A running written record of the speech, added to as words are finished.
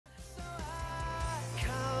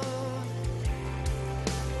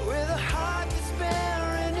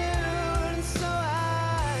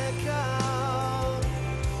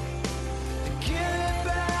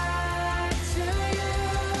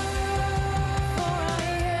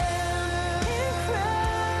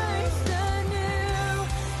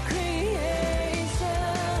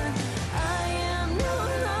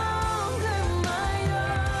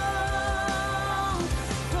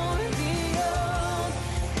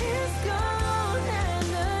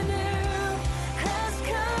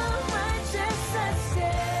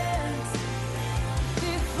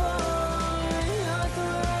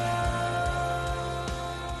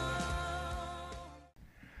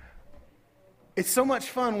It's so much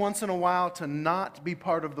fun once in a while to not be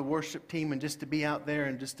part of the worship team and just to be out there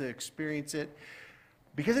and just to experience it.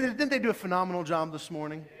 Because didn't they do a phenomenal job this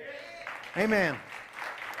morning? Amen.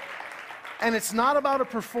 And it's not about a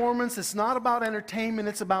performance. It's not about entertainment.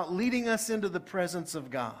 It's about leading us into the presence of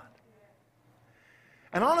God.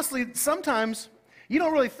 And honestly, sometimes you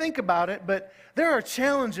don't really think about it, but there are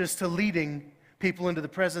challenges to leading people into the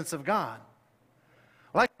presence of God.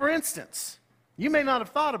 Like, for instance, you may not have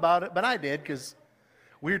thought about it, but I did, because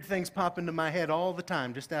weird things pop into my head all the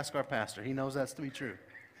time. Just ask our pastor. He knows that's to be true.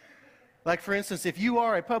 Like, for instance, if you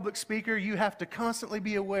are a public speaker, you have to constantly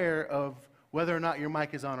be aware of whether or not your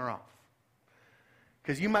mic is on or off.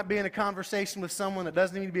 Because you might be in a conversation with someone that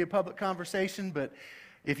doesn't need to be a public conversation, but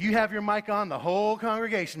if you have your mic on, the whole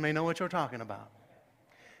congregation may know what you're talking about.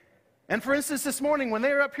 And for instance, this morning, when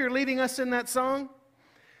they were up here leading us in that song,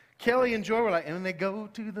 Kelly and Joy were like, and they go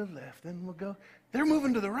to the left, and we'll go. They're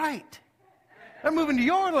moving to the right. They're moving to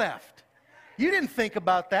your left. You didn't think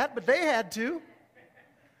about that, but they had to.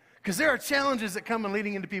 Because there are challenges that come in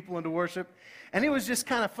leading into people into worship. And it was just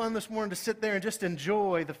kind of fun this morning to sit there and just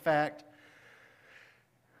enjoy the fact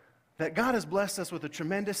that God has blessed us with a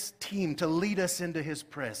tremendous team to lead us into His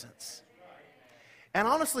presence. And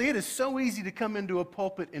honestly, it is so easy to come into a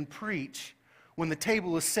pulpit and preach when the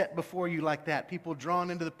table is set before you like that, people drawn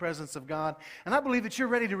into the presence of God. And I believe that you're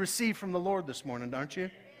ready to receive from the Lord this morning, aren't you?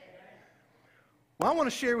 Well, I want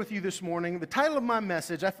to share with you this morning, the title of my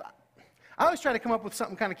message, I always try to come up with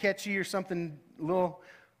something kind of catchy or something little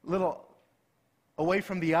away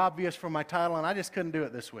from the obvious for my title, and I just couldn't do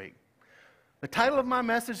it this week. The title of my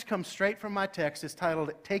message comes straight from my text. It's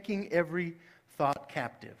titled, Taking Every Thought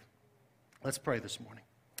Captive. Let's pray this morning.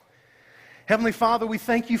 Heavenly Father, we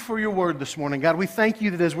thank you for your word this morning. God, we thank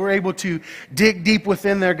you that as we're able to dig deep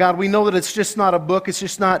within there, God, we know that it's just not a book, it's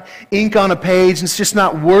just not ink on a page, it's just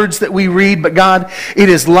not words that we read, but God, it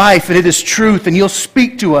is life and it is truth, and you'll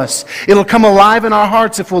speak to us. It'll come alive in our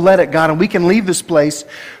hearts if we'll let it, God, and we can leave this place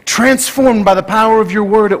transformed by the power of your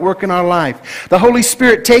word at work in our life. The Holy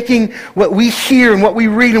Spirit taking what we hear and what we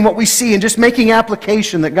read and what we see and just making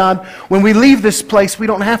application that, God, when we leave this place, we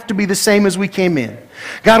don't have to be the same as we came in.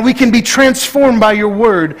 God, we can be transformed by your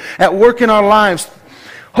word at work in our lives.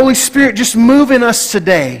 Holy Spirit, just move in us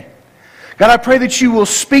today. God, I pray that you will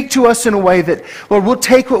speak to us in a way that, Lord, we'll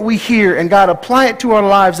take what we hear and, God, apply it to our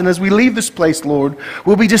lives. And as we leave this place, Lord,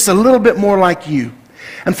 we'll be just a little bit more like you.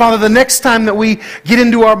 And Father, the next time that we get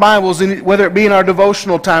into our Bibles, whether it be in our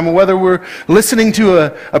devotional time or whether we're listening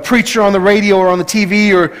to a preacher on the radio or on the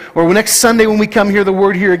TV or next Sunday when we come hear the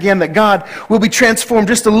word here again, that God will be transformed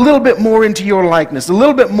just a little bit more into your likeness, a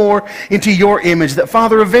little bit more into your image. That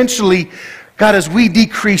Father, eventually, God, as we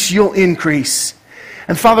decrease, you'll increase.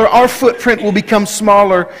 And Father, our footprint will become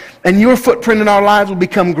smaller and your footprint in our lives will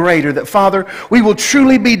become greater. That Father, we will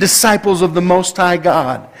truly be disciples of the Most High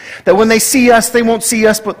God. That when they see us, they won't see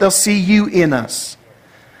us, but they'll see you in us.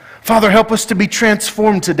 Father, help us to be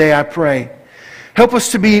transformed today, I pray. Help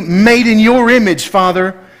us to be made in your image,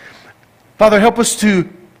 Father. Father, help us to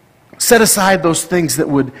set aside those things that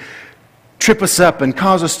would trip us up and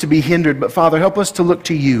cause us to be hindered. But Father, help us to look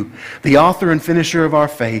to you, the author and finisher of our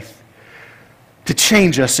faith, to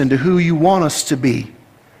change us into who you want us to be.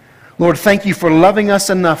 Lord, thank you for loving us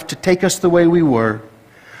enough to take us the way we were,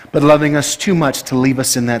 but loving us too much to leave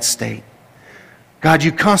us in that state. God,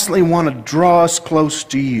 you constantly want to draw us close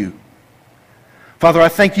to you. Father, I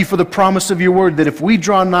thank you for the promise of your word that if we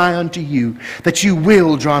draw nigh unto you, that you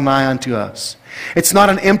will draw nigh unto us. It's not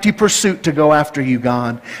an empty pursuit to go after you,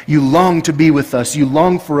 God. You long to be with us. You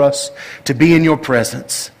long for us to be in your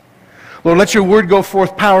presence. Lord, let your word go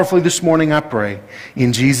forth powerfully this morning, I pray.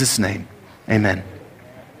 In Jesus' name, amen.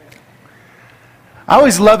 I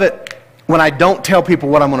always love it when I don't tell people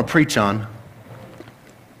what I'm going to preach on,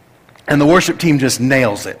 and the worship team just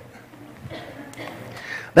nails it.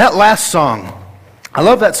 That last song, I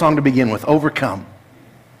love that song to begin with, Overcome.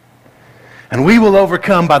 And we will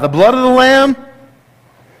overcome by the blood of the Lamb,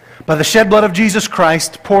 by the shed blood of Jesus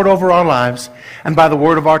Christ poured over our lives, and by the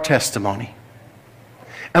word of our testimony.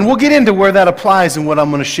 And we'll get into where that applies and what I'm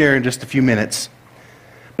going to share in just a few minutes.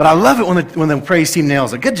 But I love it when the praise team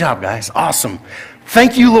nails it. Good job, guys. Awesome.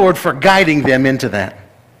 Thank you, Lord, for guiding them into that.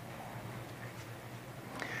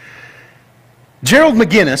 Gerald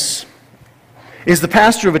McGinnis is the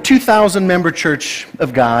pastor of a 2,000-member Church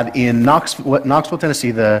of God in Knoxville,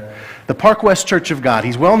 Tennessee, the Park West Church of God.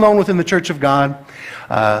 He's well known within the Church of God,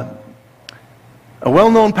 a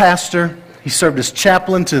well-known pastor. He served as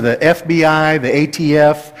chaplain to the FBI, the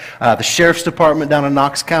ATF, the Sheriff's Department down in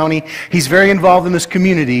Knox County. He's very involved in this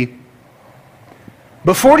community.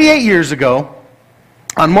 But 48 years ago,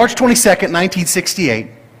 On March 22nd,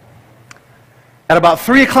 1968, at about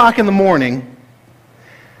 3 o'clock in the morning,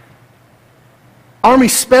 Army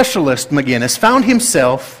Specialist McGinnis found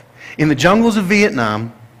himself in the jungles of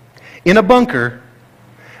Vietnam, in a bunker,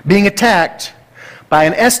 being attacked by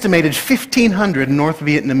an estimated 1,500 North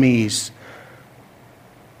Vietnamese.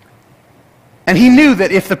 And he knew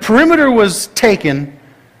that if the perimeter was taken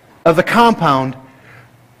of the compound,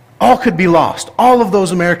 all could be lost. All of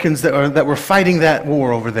those Americans that were fighting that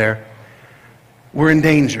war over there were in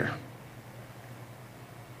danger.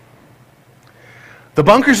 The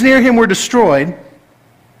bunkers near him were destroyed,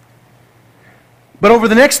 but over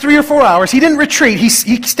the next 3 or 4 hours, he didn't retreat. He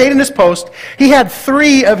stayed in his post. He had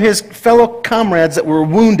 3 of his fellow comrades that were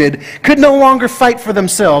wounded, could no longer fight for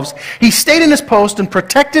themselves. He stayed in his post and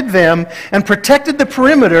protected them and protected the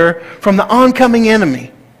perimeter from the oncoming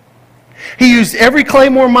enemy. He used every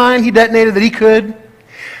claymore mine he detonated that he could.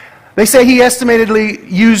 They say he estimatedly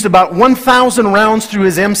used about 1,000 rounds through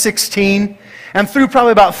his M16 and threw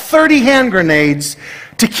probably about 30 hand grenades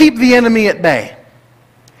to keep the enemy at bay.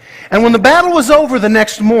 And when the battle was over the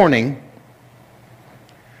next morning,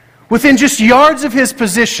 within just yards of his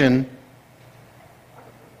position,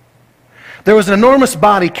 there was an enormous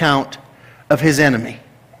body count of his enemy.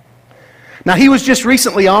 Now, he was just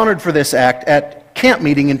recently honored for this act at camp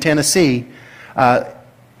meeting in Tennessee for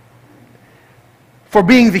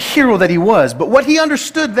being the hero that he was. But what he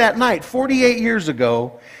understood that night, 48 years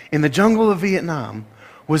ago, in the jungle of Vietnam,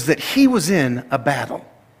 was that he was in a battle.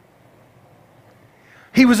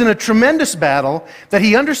 He was in a tremendous battle that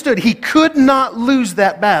he understood he could not lose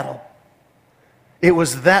that battle. It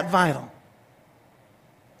was that vital.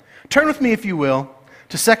 Turn with me, if you will,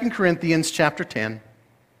 to 2 Corinthians chapter 10,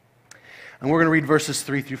 and we're going to read verses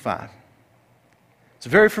 3 through 5. It's a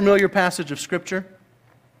very familiar passage of Scripture.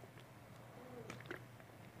 It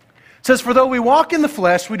says, "For though we walk in the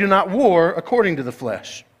flesh, we do not war according to the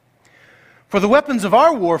flesh. For the weapons of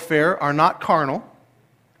our warfare are not carnal,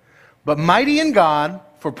 but mighty in God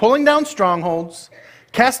for pulling down strongholds,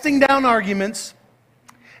 casting down arguments,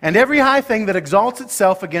 and every high thing that exalts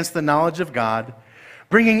itself against the knowledge of God,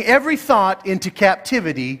 bringing every thought into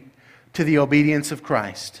captivity to the obedience of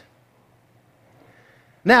Christ."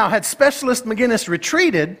 Now, had Specialist McGinnis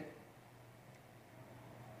retreated,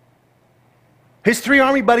 his 3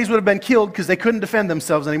 army buddies would have been killed because they couldn't defend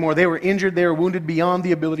themselves anymore. They were injured, they were wounded beyond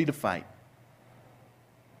the ability to fight.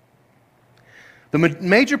 The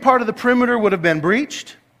major part of the perimeter would have been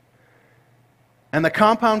breached, and the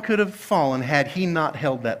compound could have fallen had he not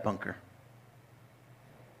held that bunker.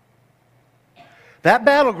 That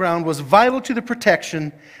battleground was vital to the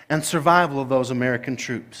protection and survival of those American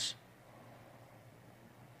troops.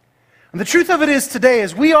 And the truth of it is today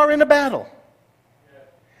is we are in a battle.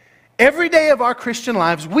 Every day of our Christian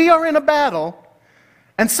lives, we are in a battle,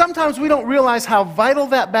 and sometimes we don't realize how vital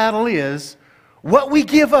that battle is, what we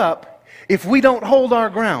give up if we don't hold our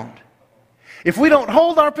ground. If we don't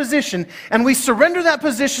hold our position and we surrender that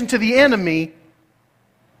position to the enemy,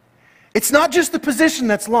 it's not just the position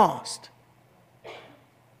that's lost.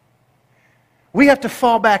 We have to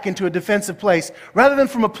fall back into a defensive place rather than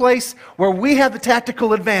from a place where we have the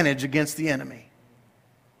tactical advantage against the enemy.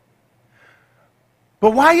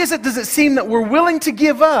 But why does it seem that we're willing to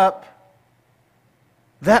give up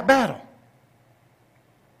that battle?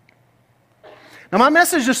 Now, my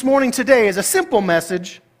message this morning today is a simple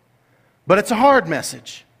message, but it's a hard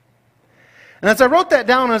message. And as I wrote that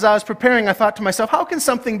down as I was preparing, I thought to myself, how can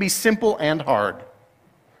something be simple and hard?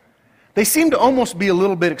 They seem to almost be a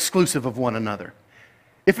little bit exclusive of one another.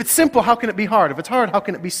 If it's simple, how can it be hard? If it's hard, how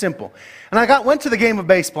can it be simple? And I went to the game of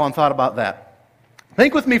baseball and thought about that.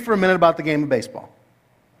 Think with me for a minute about the game of baseball.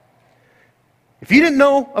 If you didn't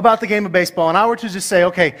know about the game of baseball, and I were to just say,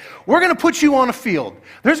 okay, we're going to put you on a field.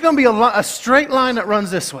 There's going to be a straight line that runs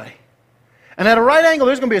this way. And at a right angle,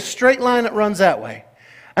 there's going to be a straight line that runs that way.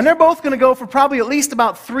 And they're both going to go for probably at least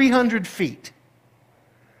about 300 feet.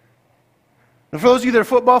 And for those of you that are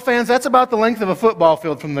football fans, that's about the length of a football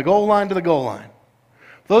field from the goal line to the goal line.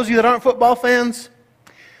 For those of you that aren't football fans,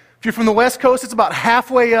 if you're from the West Coast, it's about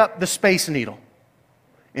halfway up the Space Needle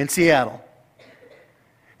in Seattle.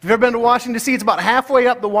 If you've ever been to Washington, D.C., it's about halfway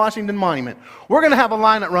up the Washington Monument. We're going to have a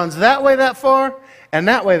line that runs that way that far and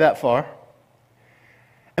that way that far.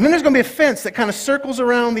 And then there's going to be a fence that kind of circles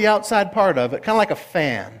around the outside part of it, kind of like a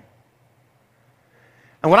fan.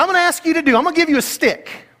 And what I'm going to ask you to do, I'm going to give you a stick.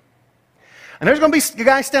 And there's going to be a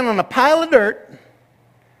guy standing on a pile of dirt,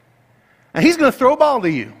 and he's going to throw a ball to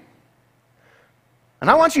you. And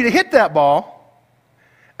I want you to hit that ball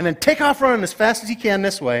and then take off running as fast as you can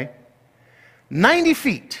this way, 90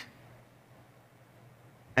 feet,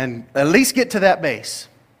 and at least get to that base.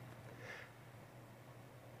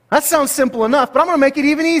 That sounds simple enough, but I'm going to make it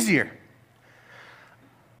even easier.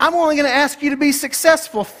 I'm only going to ask you to be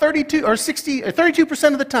successful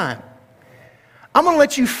 32% of the time. I'm going to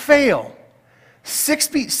let you fail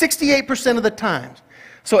 68% of the times.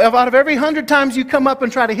 So if out of every 100 times you come up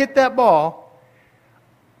and try to hit that ball,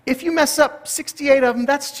 if you mess up 68 of them,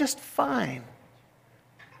 that's just fine.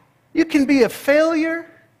 You can be a failure.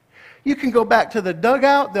 You can go back to the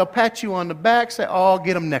dugout. They'll pat you on the back, say, oh, I'll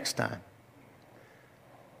get them next time.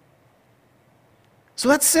 So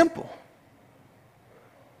that's simple.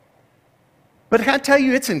 But can I tell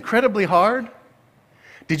you, it's incredibly hard?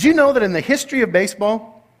 Did you know that in the history of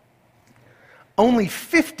baseball, only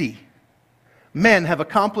 50 men have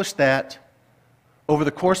accomplished that over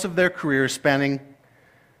the course of their careers spanning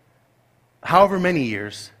however many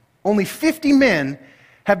years? Only 50 men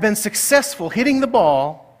have been successful hitting the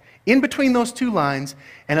ball in between those two lines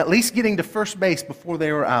and at least getting to first base before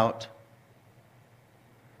they were out.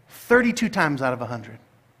 32 times out of 100.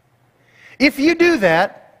 If you do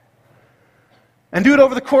that, and do it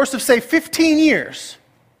over the course of, say, 15 years,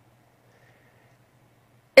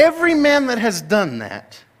 every man that has done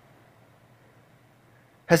that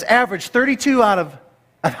has averaged 32 out of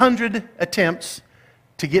 100 attempts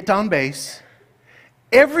to get on base.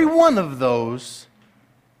 Every one of those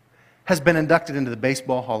has been inducted into the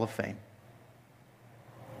Baseball Hall of Fame.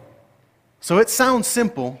 So it sounds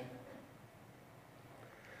simple.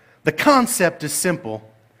 The concept is simple,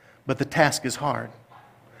 but the task is hard.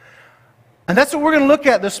 And that's what we're going to look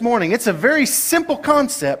at this morning. It's a very simple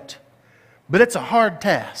concept, but it's a hard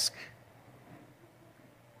task.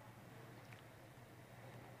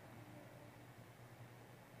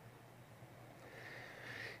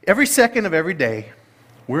 Every second of every day,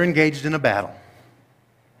 we're engaged in a battle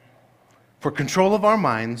for control of our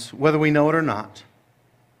minds, whether we know it or not.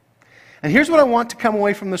 And here's what I want to come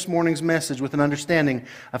away from this morning's message with: an understanding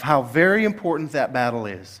of how very important that battle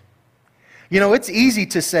is. You know, it's easy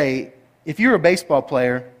to say, if you're a baseball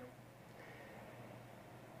player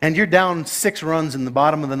and you're down 6 runs in the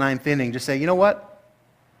bottom of the 9th inning, just say, you know what?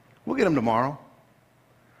 We'll get them tomorrow.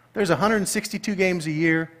 There's 162 games a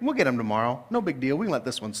year. We'll get them tomorrow. No big deal. We can let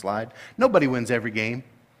this one slide. Nobody wins every game.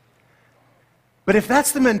 But if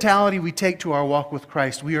that's the mentality we take to our walk with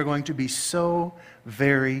Christ, we are going to be so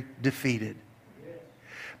very defeated.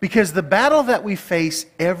 Because the battle that we face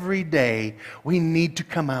every day, we need to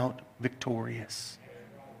come out victorious.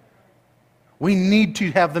 We need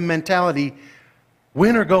to have the mentality,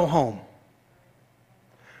 win or go home.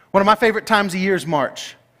 One of my favorite times of year is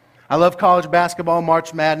March. I love college basketball,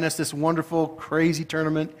 March Madness, this wonderful, crazy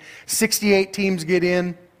tournament. 68 teams get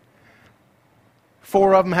in.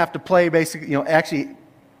 4 of them have to play basically, actually,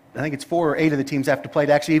 I think it's 4 or 8 of the teams have to play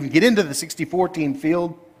to actually even get into the 64-team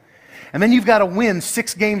field. And then you've got to win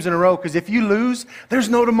 6 games in a row, because if you lose, there's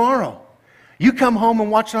no tomorrow. You come home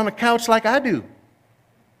and watch it on a couch like I do.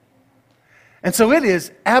 And so it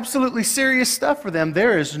is absolutely serious stuff for them.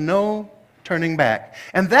 There is no turning back.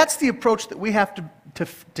 And that's the approach that we have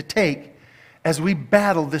to take as we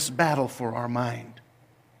battle this battle for our mind.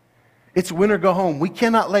 It's win or go home. We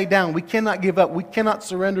cannot lay down. We cannot give up. We cannot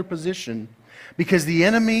surrender position, because the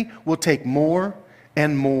enemy will take more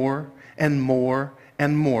and more and more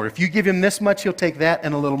and more. If you give him this much, he'll take that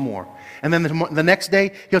and a little more. And then the next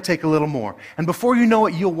day, he'll take a little more. And before you know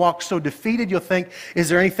it, you'll walk so defeated, you'll think, is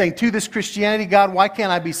there anything to this Christianity, God? Why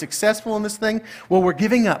can't I be successful in this thing? Well, we're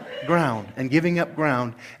giving up ground and giving up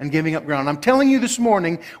ground and giving up ground. I'm telling you this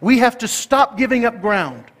morning, we have to stop giving up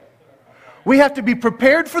ground. We have to be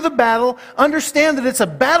prepared for the battle, understand that it's a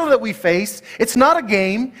battle that we face. It's not a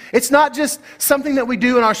game. It's not just something that we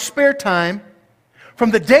do in our spare time. From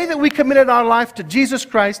the day that we committed our life to Jesus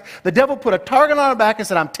Christ, the devil put a target on our back and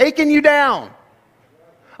said, I'm taking you down.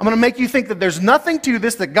 I'm going to make you think that there's nothing to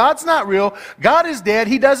this, that God's not real, God is dead,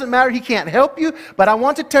 He doesn't matter, He can't help you. But I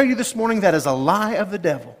want to tell you this morning, that is a lie of the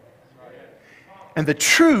devil. And the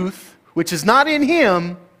truth, which is not in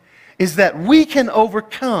Him, is that we can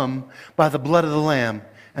overcome by the blood of the Lamb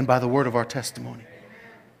and by the word of our testimony.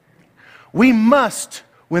 We must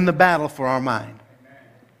win the battle for our mind.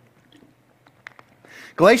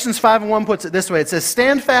 Galatians 5:1 puts it this way. It says,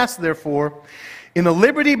 stand fast, therefore, in the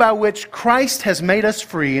liberty by which Christ has made us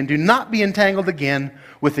free, and do not be entangled again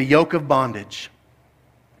with the yoke of bondage.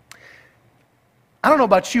 I don't know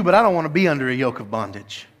about you, but I don't want to be under a yoke of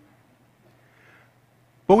bondage.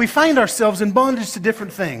 But we find ourselves in bondage to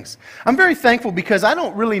different things. I'm very thankful, because I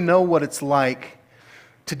don't really know what it's like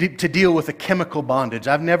to deal with a chemical bondage.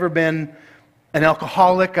 I've never been an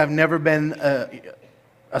alcoholic. I've never been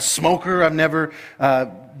a smoker. I've never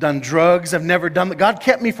done drugs. I've never done that. God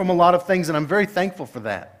kept me from a lot of things, and I'm very thankful for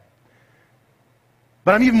that.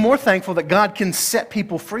 But I'm even more thankful that God can set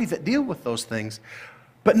people free that deal with those things,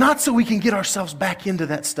 but not so we can get ourselves back into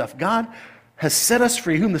that stuff. God has set us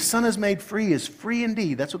free. Whom the Son has made free is free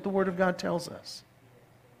indeed. That's what the Word of God tells us.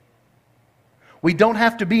 We don't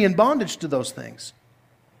have to be in bondage to those things.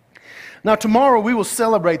 Now, tomorrow we will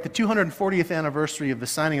celebrate the 240th anniversary of the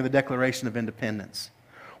signing of the Declaration of Independence,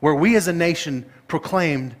 where we as a nation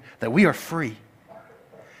proclaimed that we are free.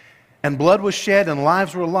 And blood was shed and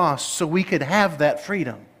lives were lost so we could have that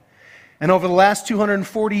freedom. And over the last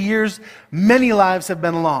 240 years, many lives have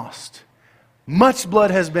been lost. Much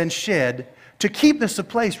blood has been shed to keep this a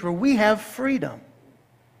place where we have freedom.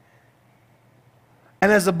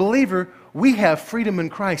 And as a believer, we have freedom in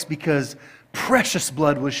Christ because precious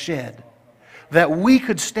blood was shed, that we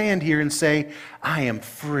could stand here and say, I am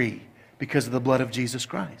free because of the blood of Jesus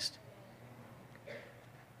Christ.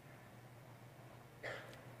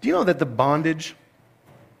 Do you know that the bondage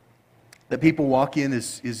that people walk in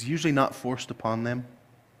is usually not forced upon them?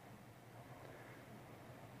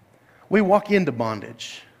 We walk into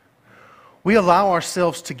bondage. We allow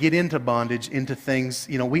ourselves to get into bondage, into things.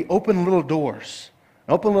 We open little doors,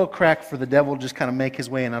 open a little crack for the devil to just kind of make his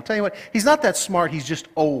way in. I'll tell you what, he's not that smart, he's just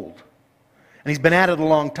old. And he's been at it a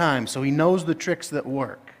long time, so he knows the tricks that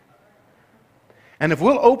work. And if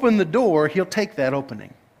we'll open the door, he'll take that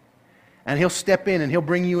opening. And he'll step in and he'll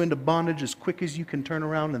bring you into bondage as quick as you can turn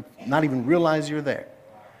around and not even realize you're there.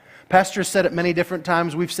 Pastor has said it many different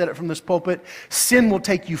times. We've said it from this pulpit. Sin will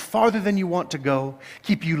take you farther than you want to go,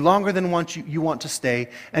 keep you longer than you want to stay,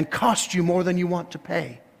 and cost you more than you want to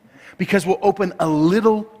pay. Because we'll open a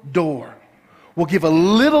little door. We'll give a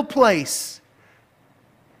little place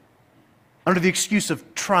under the excuse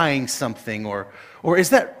of trying something. Or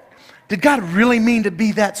did God really mean to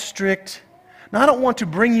be that strict? Now, I don't want to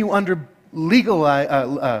bring you under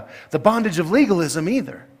the bondage of legalism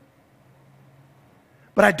either.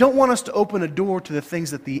 But I don't want us to open a door to the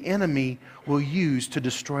things that the enemy will use to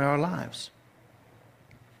destroy our lives.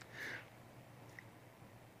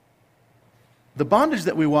 The bondage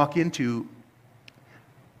that we walk into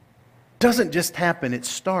doesn't just happen. It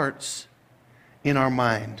starts in our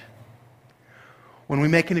mind. When we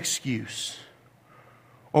make an excuse,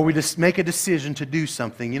 or we just make a decision to do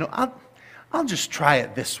something, I'll just try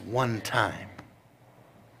it this one time.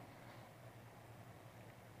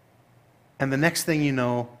 And the next thing you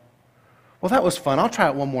know, well, that was fun. I'll try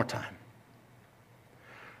it one more time.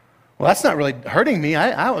 Well, that's not really hurting me.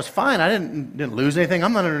 I was fine. I didn't lose anything.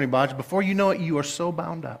 I'm not under any bondage. Before you know it, you are so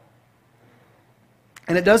bound up.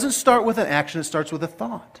 And it doesn't start with an action. It starts with a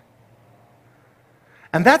thought.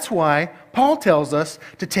 And that's why Paul tells us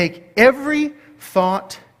to take every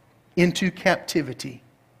thought into captivity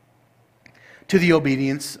to the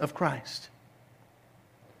obedience of Christ.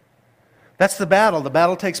 That's the battle. The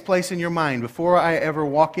battle takes place in your mind. Before I ever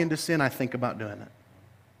walk into sin, I think about doing it.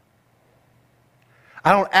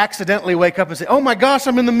 I don't accidentally wake up and say, oh my gosh,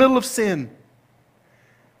 I'm in the middle of sin.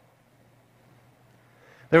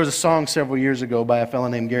 There was a song several years ago by a fellow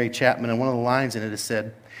named Gary Chapman, and one of the lines in it is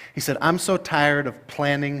he said, I'm so tired of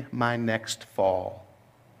planning my next fall.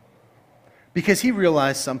 Because he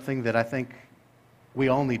realized something that I think we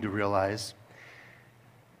all need to realize,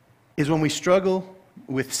 is when we struggle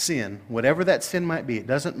with sin, whatever that sin might be, it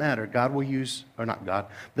doesn't matter. God will use, or not God,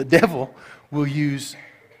 the devil will use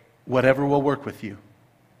whatever will work with you.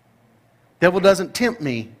 Devil doesn't tempt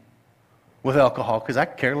me with alcohol because I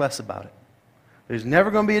care less about it. There's never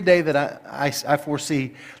going to be a day that I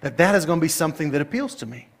foresee that is going to be something that appeals to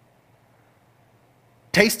me.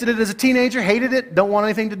 Tasted it as a teenager, hated it, don't want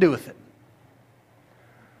anything to do with it.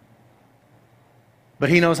 But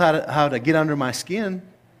he knows how to get under my skin.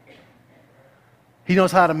 He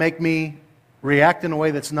knows how to make me react in a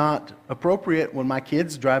way that's not appropriate when my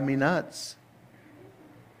kids drive me nuts.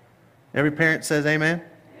 Every parent says amen?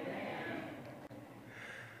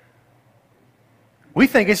 We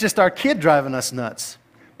think it's just our kid driving us nuts,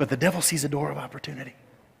 but the devil sees a door of opportunity.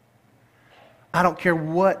 I don't care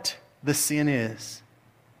what the sin is.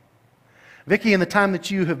 Vicki, in the time that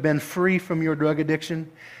you have been free from your drug addiction,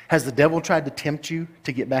 has the devil tried to tempt you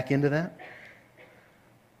to get back into that?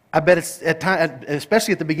 I bet it's at times,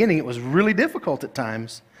 especially at the beginning, it was really difficult at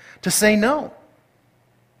times to say no.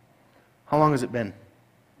 How long has it been?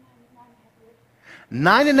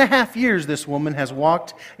 9.5 years this woman has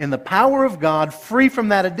walked in the power of God, free from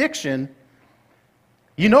that addiction.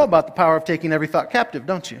 You know about the power of taking every thought captive,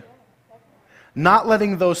 don't you? Not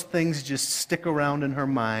letting those things just stick around in her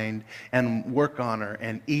mind and work on her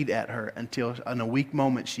and eat at her until in a weak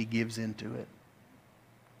moment she gives into it.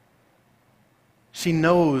 She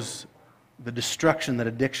knows the destruction that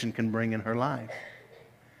addiction can bring in her life.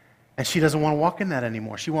 And she doesn't want to walk in that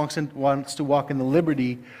anymore. She wants to walk in the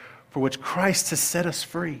liberty for which Christ has set us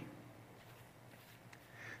free.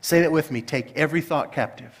 Say that with me. Take every thought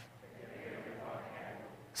captive.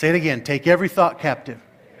 Say it again. Take every thought captive.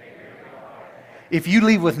 If you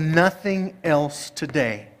leave with nothing else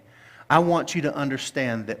today, I want you to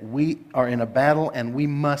understand that we are in a battle and we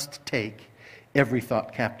must take every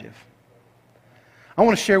thought captive. I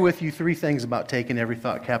want to share with you 3 things about taking every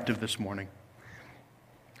thought captive this morning.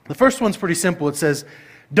 The first one's pretty simple. It says,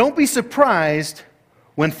 don't be surprised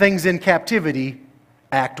when things in captivity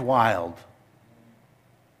act wild.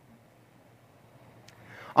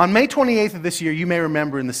 On May 28th of this year, you may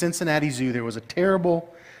remember in the Cincinnati Zoo, there was a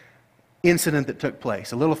terrible incident that took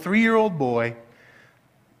place. A little 3-year-old boy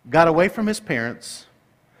got away from his parents,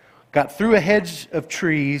 got through a hedge of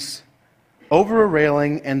trees, over a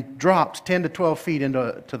railing, and dropped 10 to 12 feet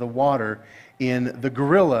into the water in the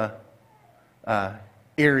gorilla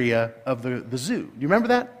area of the zoo. Do you remember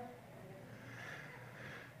that?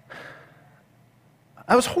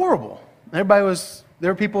 That was horrible. There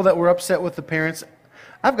were people that were upset with the parents.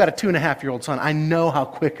 I've got a 2.5-year-old son. I know how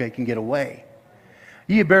quick they can get away.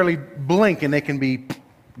 You barely blink and they can be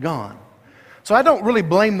gone. So I don't really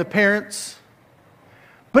blame the parents.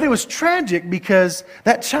 But it was tragic because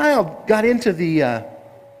that child got into the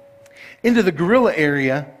gorilla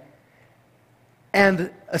area,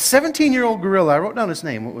 and a 17-year-old gorilla, I wrote down his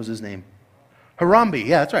name. What was his name? Harambe.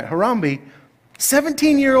 Yeah, that's right. Harambe,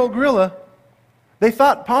 17-year-old gorilla. They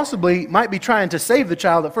thought possibly might be trying to save the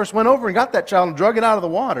child at first. Went over and got that child and drug it out of the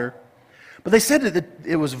water. But they said that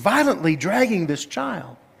it was violently dragging this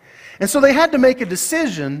child. And so they had to make a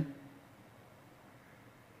decision,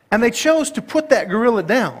 and they chose to put that gorilla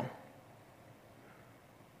down.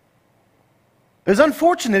 It was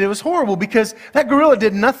unfortunate. It was horrible because that gorilla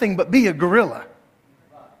did nothing but be a gorilla.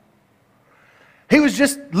 He was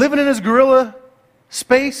just living in his gorilla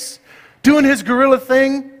space, doing his gorilla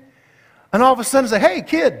thing, and all of a sudden say, hey,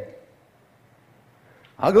 kid,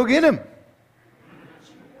 I'll go get him.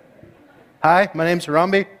 Hi, my name's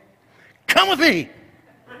Harambe. Come with me.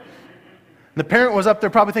 And the parent was up there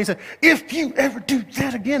probably thinking, if you ever do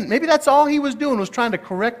that again. Maybe that's all he was doing, was trying to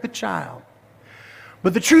correct the child.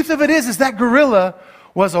 But the truth of it is that gorilla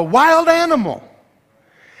was a wild animal.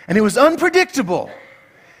 And it was unpredictable.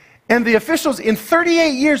 And the officials, in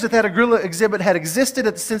 38 years that gorilla exhibit had existed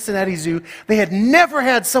at the Cincinnati Zoo, they had never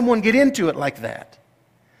had someone get into it like that.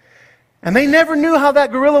 And they never knew how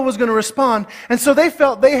that gorilla was going to respond. And so they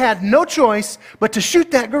felt they had no choice but to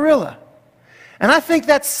shoot that gorilla. And I think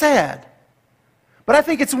that's sad. But I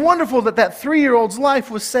think it's wonderful that 3-year-old's life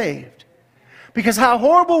was saved. Because how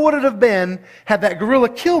horrible would it have been had that gorilla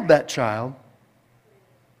killed that child?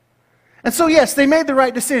 And so yes, they made the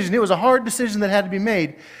right decision. It was a hard decision that had to be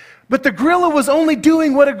made. But the gorilla was only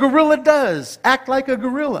doing what a gorilla does, act like a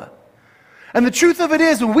gorilla. And the truth of it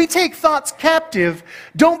is, when we take thoughts captive,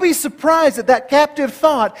 don't be surprised that captive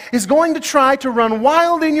thought is going to try to run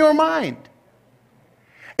wild in your mind.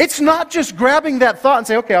 It's not just grabbing that thought and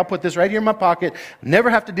say, okay, I'll put this right here in my pocket, never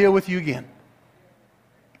have to deal with you again.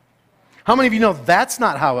 How many of you know that's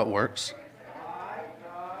not how it works?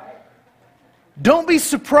 Don't be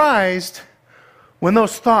surprised when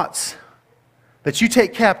those thoughts that you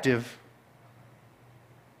take captive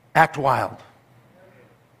act wild.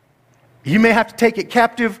 You may have to take it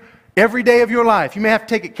captive every day of your life. You may have to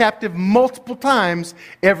take it captive multiple times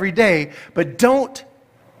every day. But don't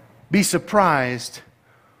be surprised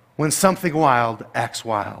when something wild acts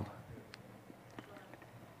wild.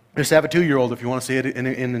 Just have a 2-year-old if you want to see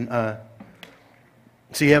it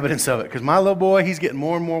see evidence of it. Because my little boy, he's getting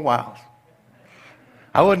more and more wild.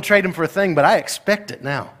 I wouldn't trade him for a thing, but I expect it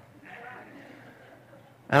now.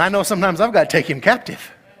 And I know sometimes I've got to take him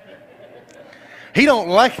captive. He don't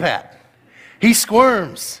like that. He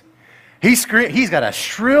squirms. He's got a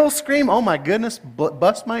shrill scream. Oh my goodness,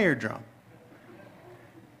 bust my eardrum.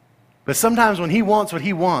 But sometimes when he wants what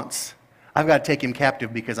he wants, I've got to take him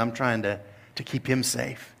captive because I'm trying to keep him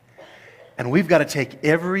safe. And we've got to take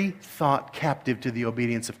every thought captive to the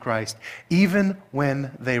obedience of Christ, even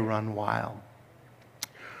when they run wild.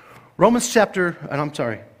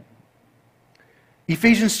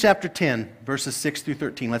 Ephesians chapter 10, verses 6 through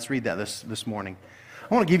 13. Let's read that this morning.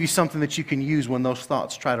 I want to give you something that you can use when those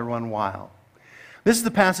thoughts try to run wild. This is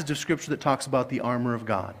the passage of Scripture that talks about the armor of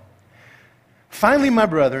God. Finally, my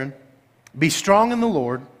brethren, be strong in the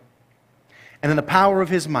Lord and in the power of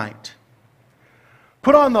His might.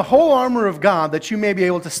 Put on the whole armor of God that you may be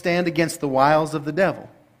able to stand against the wiles of the devil.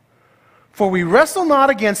 For we wrestle not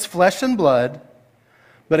against flesh and blood,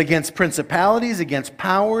 but against principalities, against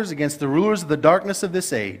powers, against the rulers of the darkness of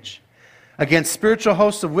this age, against spiritual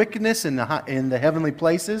hosts of wickedness in the heavenly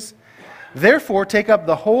places. Therefore, take up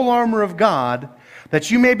the whole armor of God,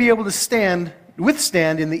 that you may be able to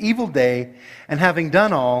withstand in the evil day, and having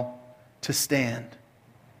done all, to stand.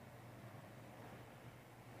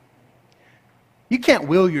 You can't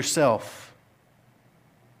will yourself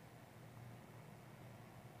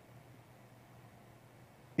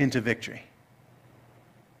into victory.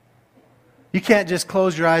 You can't just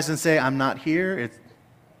close your eyes and say, I'm not here.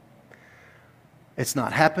 It's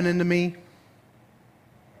not happening to me.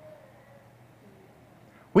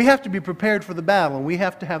 We have to be prepared for the battle, and we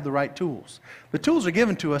have to have the right tools. The tools are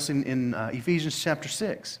given to us in Ephesians chapter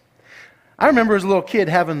 6. I remember as a little kid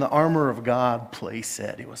having the Armor of God play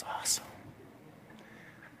set. It was awesome.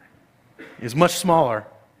 It was much smaller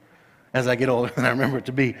as I get older than I remember it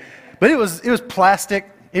to be. But it was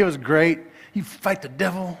plastic. It was great. You fight the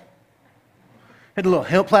devil. Had a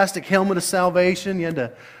little plastic helmet of salvation. You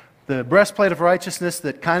had the breastplate of righteousness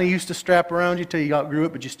that kind of used to strap around you till you outgrew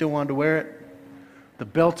it, but you still wanted to wear it. The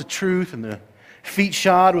belt of truth, and the feet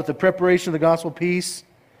shod with the preparation of the gospel of peace.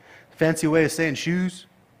 Fancy way of saying shoes.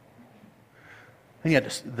 And you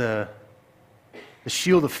had the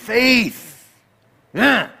shield of faith.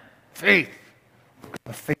 Yeah, faith.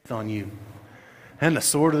 Faith on you. And the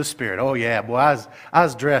sword of the Spirit. Oh yeah, boy, I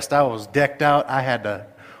was dressed. I was decked out. I had the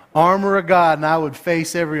armor of God, and I would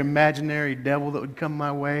face every imaginary devil that would come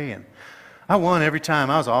my way. And I won every time.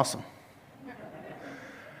 I was awesome.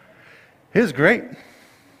 It was great.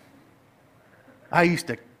 I used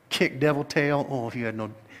to kick devil tail. Oh, if you had no...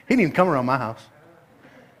 He didn't even come around my house.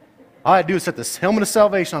 All I had to do was set this helmet of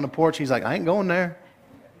salvation on the porch. He's like, I ain't going there.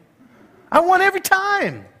 I won every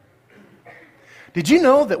time. Did you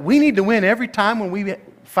know that we need to win every time when we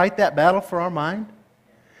fight that battle for our mind?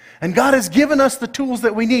 And God has given us the tools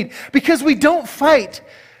that we need, because we don't fight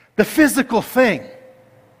the physical thing.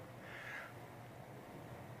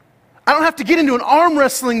 I don't have to get into an arm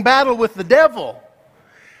wrestling battle with the devil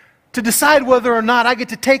to decide whether or not I get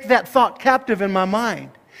to take that thought captive in my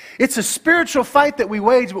mind. It's a spiritual fight that we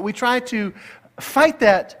wage, but we try to fight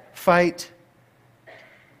that fight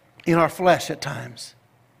in our flesh at times.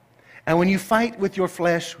 And when you fight with your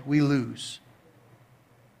flesh, we lose.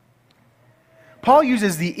 Paul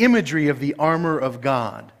uses the imagery of the armor of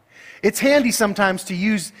God. It's handy sometimes to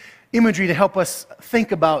use imagery to help us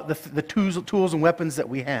think about the tools and weapons that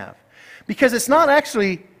we have. Because it's not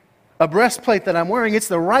actually a breastplate that I'm wearing, it's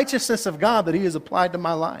the righteousness of God that He has applied to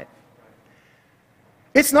my life.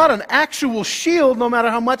 It's not an actual shield, no matter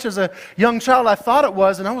how much as a young child I thought it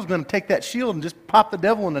was, and I was going to take that shield and just pop the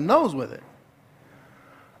devil in the nose with it.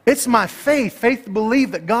 It's my faith to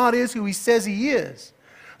believe that God is who He says He is.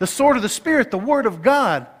 The sword of the Spirit, the Word of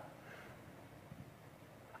God.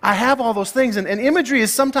 I have all those things, and imagery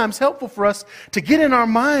is sometimes helpful for us to get in our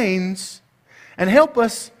minds and help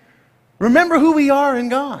us remember who we are in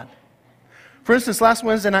God. For instance, last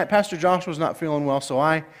Wednesday night, Pastor Josh was not feeling well, so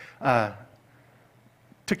I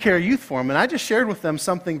took care of youth for him, and I just shared with them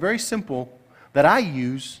something very simple that I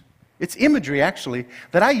use. It's imagery, actually,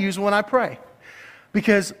 that I use when I pray.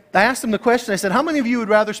 Because I asked them the question, I said, how many of you would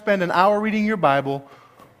rather spend an hour reading your Bible,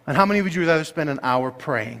 and how many would you rather spend an hour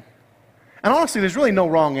praying? And honestly, there's really no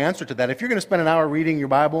wrong answer to that. If you're going to spend an hour reading your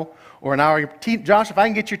Bible, or an hour, Josh, if I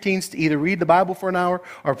can get your teens to either read the Bible for an hour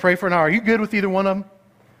or pray for an hour, are you good with either one of them?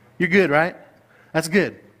 You're good, right? That's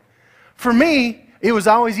good. For me, it was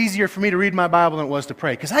always easier for me to read my Bible than it was to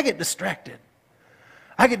pray, because I get distracted.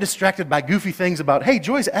 I get distracted by goofy things about, hey,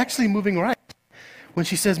 Joy's actually moving right when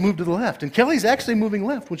she says move to the left, and Kelly's actually moving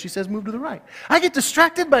left when she says move to the right. I get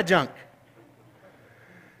distracted by junk.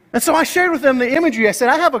 And so I shared with them the imagery. I said,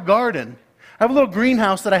 I have a garden. I have a little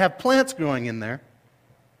greenhouse that I have plants growing in there.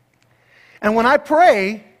 And when I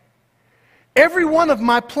pray, every one of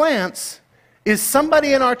my plants is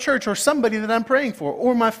somebody in our church or somebody that I'm praying for,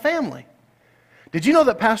 or my family. Did you know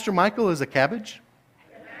that Pastor Michael is a cabbage?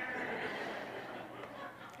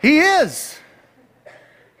 He is.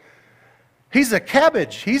 He's a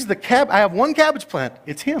cabbage. I have one cabbage plant.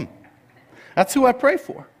 It's him. That's who I pray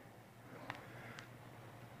for.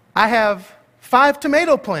 I have 5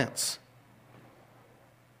 tomato plants.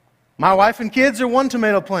 My wife and kids are one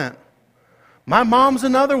tomato plant. My mom's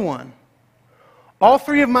another one. All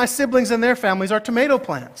 3 of my siblings and their families are tomato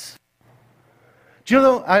plants. Do you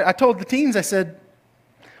know, I told the teens, I said,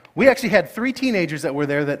 we actually had 3 teenagers that were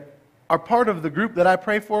there that are part of the group that I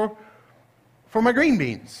pray for my green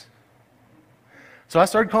beans. So I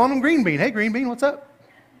started calling them Green Bean. Hey, Green Bean, what's up?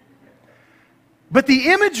 But the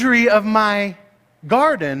imagery of my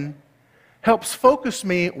garden helps focus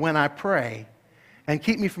me when I pray and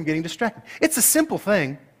keep me from getting distracted. It's a simple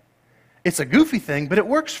thing. It's a goofy thing, but it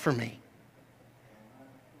works for me.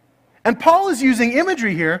 And Paul is using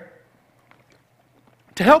imagery here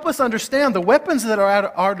to help us understand the weapons that are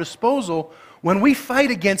at our disposal when we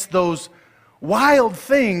fight against those wild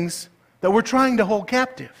things that we're trying to hold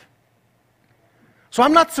captive. So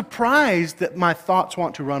I'm not surprised that my thoughts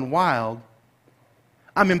want to run wild.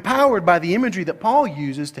 I'm empowered by the imagery that Paul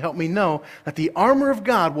uses to help me know that the armor of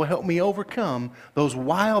God will help me overcome those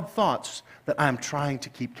wild thoughts that I'm trying to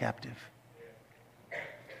keep captive.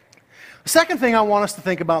 The second thing I want us to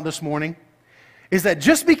think about this morning is that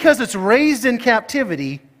just because it's raised in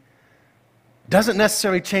captivity doesn't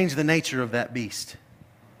necessarily change the nature of that beast.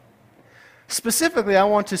 Specifically, I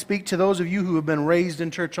want to speak to those of you who have been raised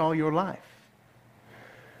in church all your life.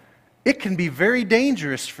 It can be very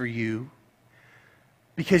dangerous for you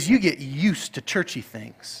because you get used to churchy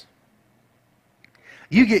things.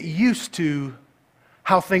 You get used to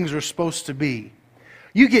how things are supposed to be.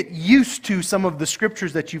 You get used to some of the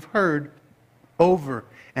scriptures that you've heard over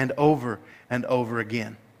and over and over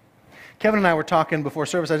again. Kevin and I were talking before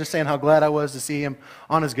service. I was just saying how glad I was to see him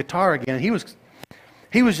on his guitar again. And he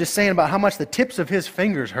was just saying about how much the tips of his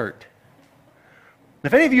fingers hurt.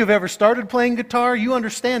 If any of you have ever started playing guitar, you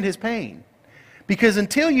understand his pain. Because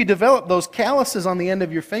until you develop those calluses on the end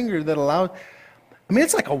of your finger that allow,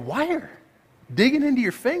 it's like a wire digging into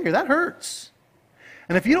your finger. That hurts.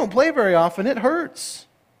 And if you don't play very often, it hurts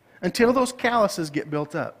until those calluses get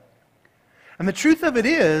built up. And the truth of it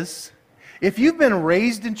is, if you've been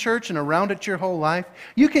raised in church and around it your whole life,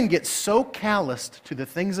 you can get so calloused to the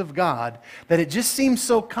things of God that it just seems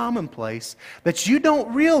so commonplace that you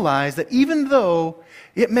don't realize that even though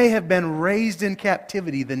it may have been raised in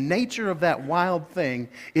captivity, the nature of that wild thing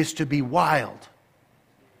is to be wild.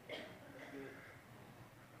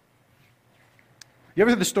 You ever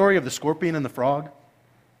heard the story of the scorpion and the frog?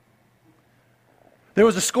 There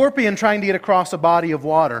was a scorpion trying to get across a body of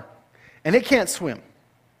water, and it can't swim.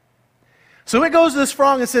 So it goes to this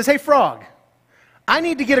frog and says, "Hey, frog, I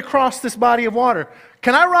need to get across this body of water.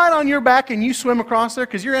 Can I ride on your back and you swim across there?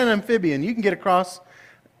 Because you're an amphibian. You can get across."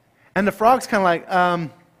 And the frog's kind of like,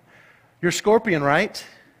 "You're a scorpion, right?"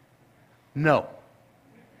 "No.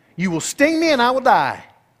 You will sting me and I will die.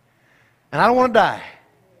 And I don't want to die."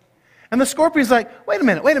 And the scorpion's like, wait a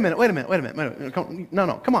minute.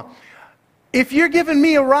 No, come on. If you're giving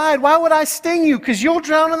me a ride, why would I sting you? Because you'll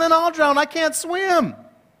drown and then I'll drown. I can't swim.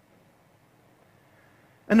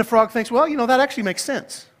 And the frog thinks, well, that actually makes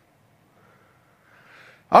sense.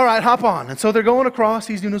 All right, hop on. And so they're going across.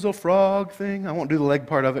 He's doing his little frog thing. I won't do the leg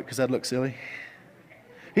part of it because that'd look silly.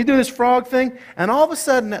 He's doing his frog thing. And all of a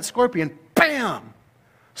sudden, that scorpion, bam,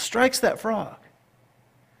 strikes that frog.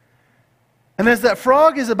 And as that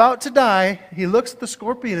frog is about to die, he looks at the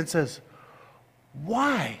scorpion and says,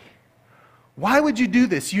 "Why? Why would you do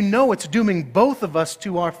this? You know it's dooming both of us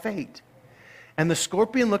to our fate." And the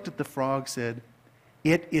scorpion looked at the frog and said,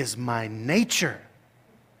 "It is my nature."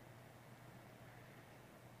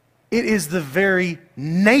 It is the very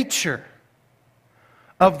nature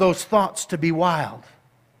of those thoughts to be wild.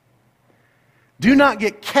 Do not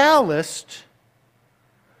get calloused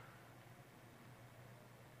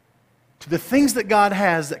to the things that God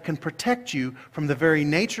has that can protect you from the very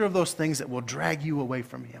nature of those things that will drag you away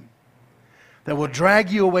from Him, that will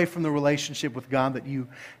drag you away from the relationship with God that you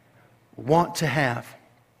want to have.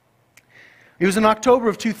 It was in October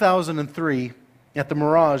of 2003 at the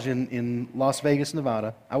Mirage in Las Vegas,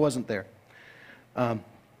 Nevada. I wasn't there.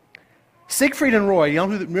 Siegfried and Roy,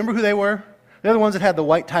 remember who they were? They're the ones that had the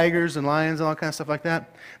white tigers and lions and all kind of stuff like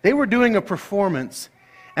that. They were doing a performance,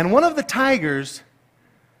 and one of the tigers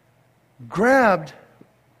grabbed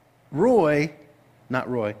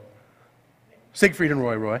Siegfried and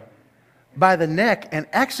Roy, by the neck and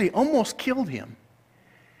actually almost killed him.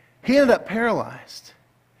 He ended up paralyzed.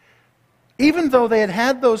 Even though they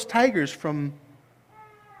had those tigers from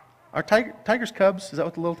our tiger's cubs, is that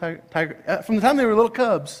what the little tiger from the time they were little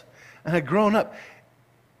cubs and had grown up,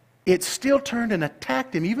 it still turned and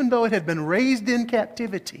attacked him, even though it had been raised in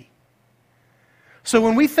captivity. So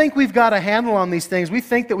when we think we've got a handle on these things, we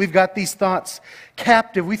think that we've got these thoughts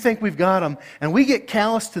captive, we think we've got them, and we get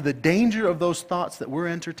callous to the danger of those thoughts that we're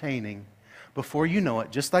entertaining. Before you know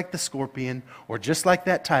it, just like the scorpion or just like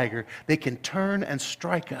that tiger, they can turn and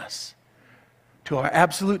strike us to our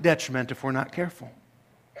absolute detriment if we're not careful.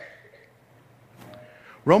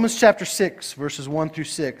 Romans chapter 6, verses 1 through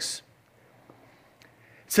 6.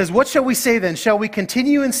 It says, "What shall we say then? Shall we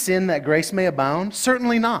continue in sin that grace may abound?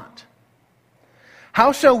 Certainly not.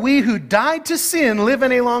 How shall we who died to sin live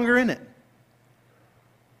any longer in it?"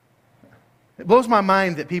 It blows my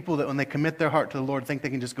mind that people that when they commit their heart to the Lord think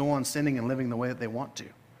they can just go on sinning and living the way that they want to.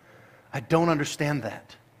 I don't understand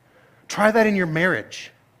that. Try that in your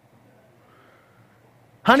marriage.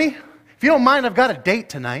 Honey, if you don't mind, I've got a date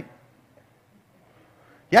tonight.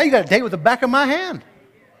 Yeah, you got a date with the back of my hand.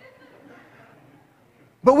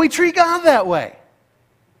 But we treat God that way.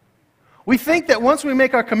 We think that once we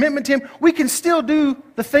make our commitment to Him, we can still do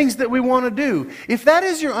the things that we want to do. If that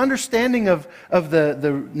is your understanding of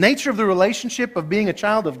the nature of the relationship of being a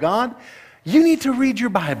child of God, you need to read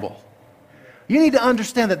your Bible. You need to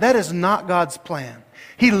understand that that is not God's plan.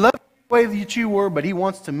 He loves you the way that you were, but He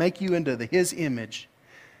wants to make you into His image.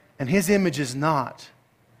 And His image is not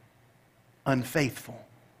unfaithful.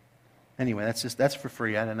 Anyway, that's for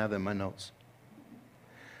free. I didn't have that in my notes.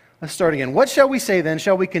 Let's start again. What shall we say then?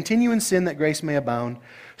 Shall we continue in sin that grace may abound?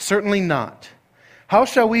 Certainly not. How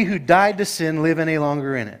shall we who died to sin live any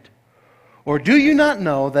longer in it? Or do you not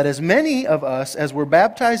know that as many of us as were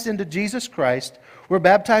baptized into Jesus Christ were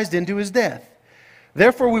baptized into His death?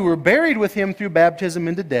 Therefore we were buried with Him through baptism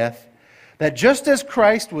into death, that just as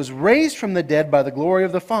Christ was raised from the dead by the glory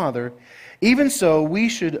of the Father, even so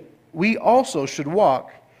we also should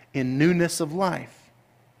walk in newness of life.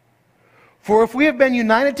 For if we have been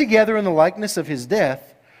united together in the likeness of His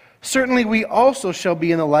death, certainly we also shall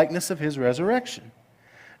be in the likeness of His resurrection.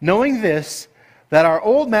 Knowing this, that our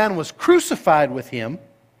old man was crucified with Him,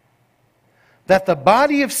 that the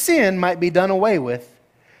body of sin might be done away with,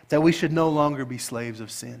 that we should no longer be slaves of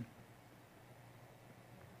sin.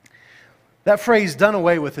 That phrase, done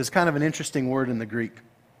away with, is kind of an interesting word in the Greek.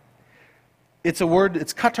 It's a word,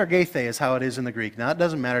 it's katargethe is how it is in the Greek. Now, it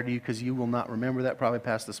doesn't matter to you because you will not remember that probably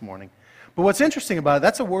past this morning. But what's interesting about it,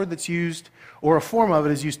 that's a word that's used, or a form of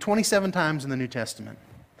it is used 27 times in the New Testament.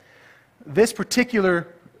 This particular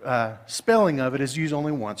spelling of it is used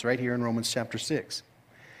only once, right here in Romans chapter 6.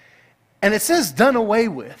 And it says done away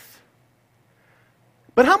with.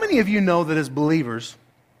 But how many of you know that as believers,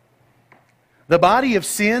 the body of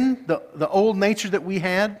sin, the old nature that we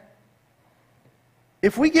had,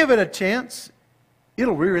 if we give it a chance,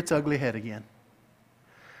 it'll rear its ugly head again.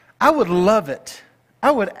 I would love it. I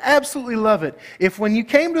would absolutely love it if when you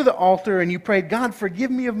came to the altar and you prayed, God, forgive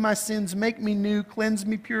me of my sins, make me new, cleanse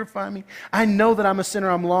me, purify me. I know that I'm a sinner,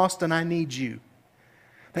 I'm lost, and I need you.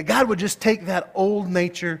 That God would just take that old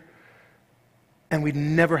nature and we'd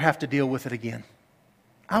never have to deal with it again.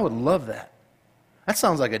 I would love that. That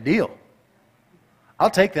sounds like a deal. I'll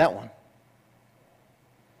take that one.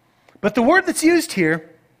 But the word that's used here,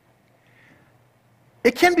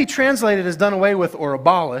 it can be translated as done away with or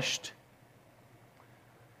abolished.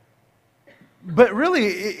 But really,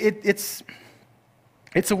 it's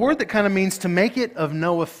a word that kind of means to make it of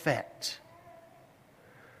no effect.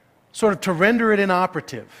 Sort of to render it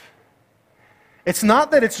inoperative. It's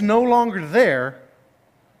not that it's no longer there,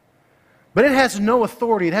 but it has no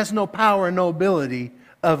authority, it has no power and no ability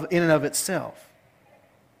in and of itself.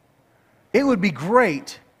 It would be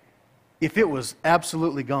great if it was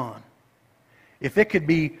absolutely gone. If it could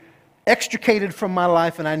be extricated from my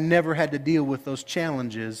life and I never had to deal with those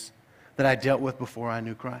challenges that I dealt with before I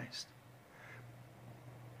knew Christ.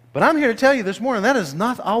 But I'm here to tell you this morning, that is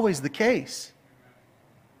not always the case.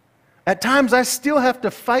 At times I still have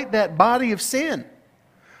to fight that body of sin.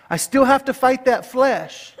 I still have to fight that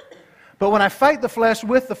flesh. But when I fight the flesh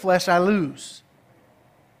with the flesh, I lose.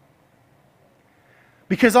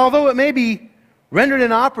 Because although it may be rendered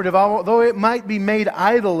inoperative, although it might be made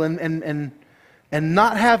idle and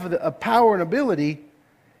not have a power and ability,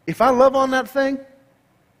 if I love on that thing,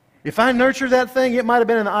 if I nurture that thing, it might have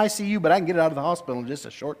been in the ICU, but I can get it out of the hospital in just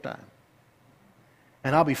a short time.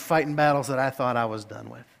 And I'll be fighting battles that I thought I was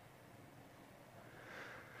done with.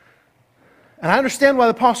 And I understand why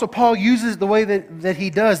the Apostle Paul uses the way that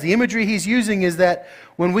he does. The imagery he's using is that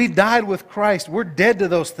when we died with Christ, we're dead to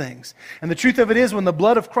those things. And the truth of it is, when the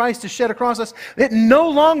blood of Christ is shed across us, it no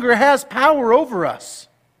longer has power over us.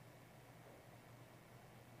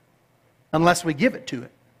 Unless we give it to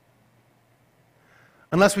it.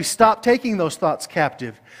 Unless we stop taking those thoughts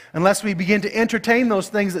captive. Unless we begin to entertain those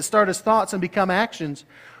things that start as thoughts and become actions,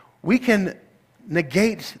 we can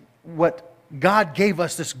negate what God gave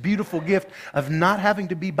us, this beautiful gift of not having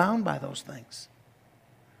to be bound by those things.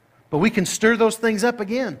 But we can stir those things up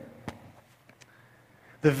again.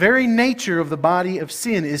 The very nature of the body of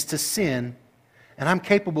sin is to sin, and I'm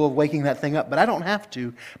capable of waking that thing up, but I don't have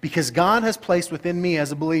to, because God has placed within me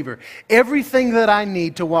as a believer everything that I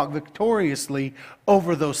need to walk victoriously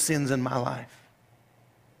over those sins in my life.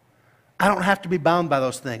 I don't have to be bound by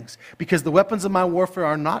those things, because the weapons of my warfare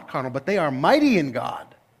are not carnal, but they are mighty in God.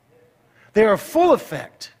 They are full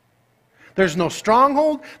effect. There's no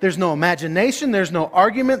stronghold, there's no imagination, there's no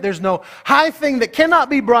argument, there's no high thing that cannot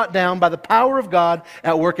be brought down by the power of God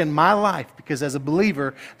at work in my life, because as a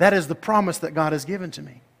believer, that is the promise that God has given to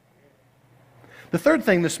me. The third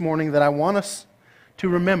thing this morning that I want us to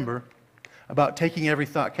remember about taking every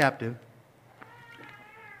thought captive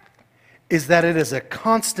is that it is a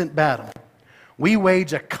constant battle. We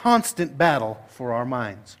wage a constant battle for our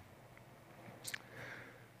minds.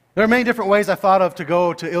 There are many different ways I thought of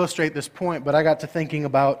to illustrate this point, but I got to thinking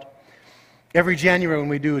about every January when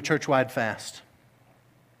we do a church-wide fast.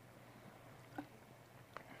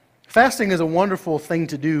 Fasting is a wonderful thing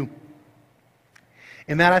to do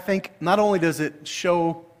in that I think not only does it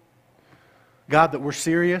show God that we're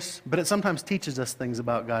serious, but it sometimes teaches us things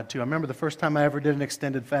about God too. I remember the first time I ever did an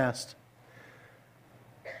extended fast.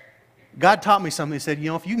 God taught me something. He said,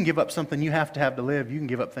 if you can give up something you have to live, you can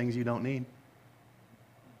give up things you don't need.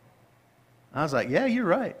 I was like, yeah, you're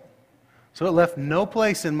right. So it left no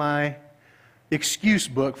place in my excuse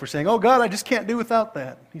book for saying, oh, God, I just can't do without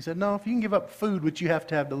that. He said, no, if you can give up food, which you have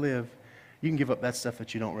to live, you can give up that stuff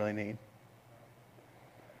that you don't really need.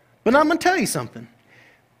 But I'm going to tell you something.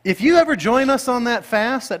 If you ever join us on that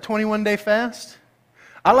fast, that 21-day fast,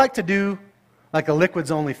 I like to do like a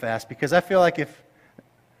liquids-only fast, because I feel like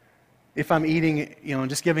if I'm eating,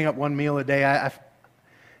 just giving up one meal a day, I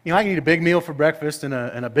can eat a big meal for breakfast and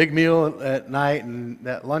a big meal at night and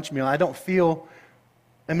that lunch meal. I don't feel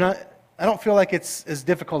like it's as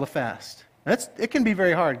difficult a fast. It can be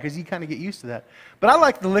very hard because you kind of get used to that. But I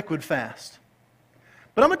like the liquid fast.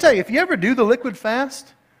 But I'm going to tell you, if you ever do the liquid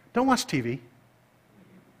fast, don't watch TV.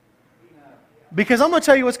 Because I'm going to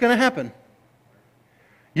tell you what's going to happen.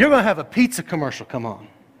 You're going to have a pizza commercial come on.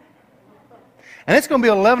 And it's going to be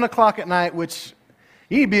 11 o'clock at night, which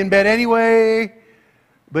you need to be in bed anyway.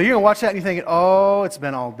 But you're going to watch that and you're thinking, oh, it's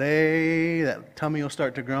been all day. That tummy will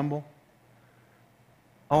start to grumble.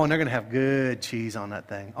 Oh, and they're going to have good cheese on that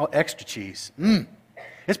thing. Oh, extra cheese.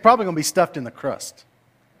 It's probably going to be stuffed in the crust.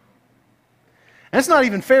 And it's not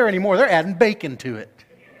even fair anymore. They're adding bacon to it.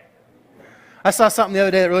 I saw something the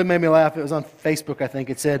other day that really made me laugh. It was on Facebook, I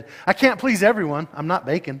think. It said, I can't please everyone. I'm not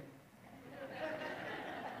bacon.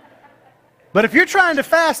 But if you're trying to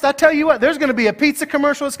fast, I tell you what, there's going to be a pizza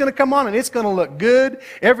commercial that's going to come on, and it's going to look good.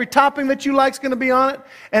 Every topping that you like is going to be on it.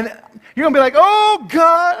 And you're going to be like, oh,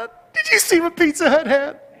 God, did you see what Pizza Hut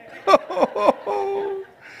had?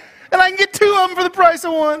 And I can get 2 of them for the price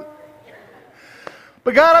of 1.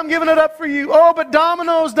 But God, I'm giving it up for you. Oh, but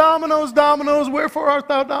Domino's, Domino's, Domino's, wherefore art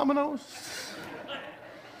thou Domino's?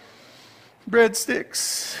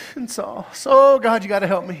 Breadsticks and sauce. Oh, God, you got to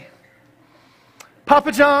help me.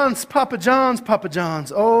 Papa John's, Papa John's, Papa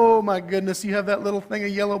John's. Oh, my goodness, you have that little thing of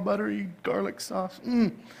yellow buttery garlic sauce.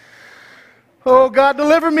 Oh, God,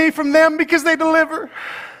 deliver me from them because they deliver.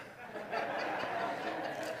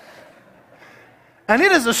 And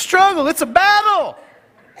it is a struggle. It's a battle.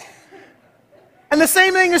 And the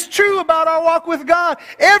same thing is true about our walk with God.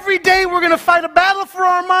 Every day we're going to fight a battle for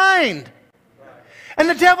our mind. And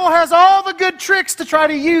the devil has all the good tricks to try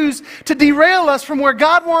to use to derail us from where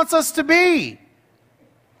God wants us to be.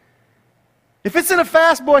 If it's in a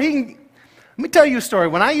fast, boy, let me tell you a story.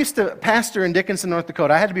 When I used to pastor in Dickinson, North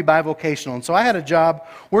Dakota, I had to be bivocational. And so I had a job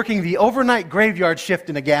working the overnight graveyard shift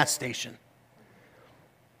in a gas station.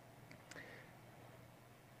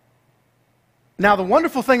 Now, the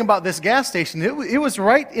wonderful thing about this gas station, it was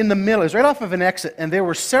right in the middle. It was right off of an exit, and there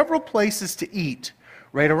were several places to eat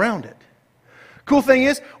right around it. Cool thing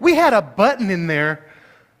is, we had a button in there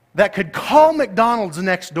that could call McDonald's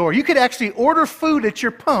next door. You could actually order food at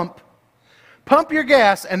your pump your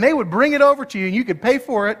gas, and they would bring it over to you, and you could pay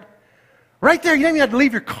for it right there. You didn't even have to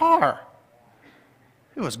leave your car.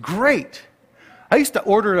 It was great. I used to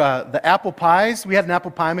order the apple pies. We had an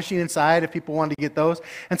apple pie machine inside if people wanted to get those.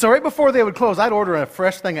 And so right before they would close, I'd order a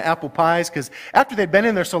fresh thing of apple pies because after they'd been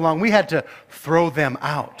in there so long, we had to throw them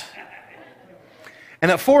out.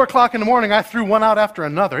 And at 4 o'clock in the morning, I threw one out after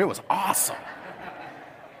another. It was awesome.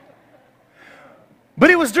 But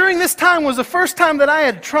it was during this time was the first time that I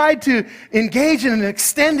had tried to engage in an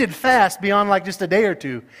extended fast beyond like just a day or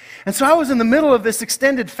two. And so I was in the middle of this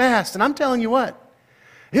extended fast, and I'm telling you what,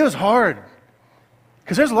 it was hard.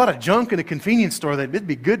 Because there's a lot of junk in a convenience store that it'd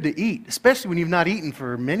be good to eat, especially when you've not eaten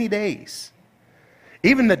for many days.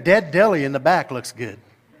 Even the dead deli in the back looks good.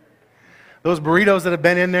 Those burritos that have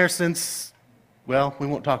been in there since, well, we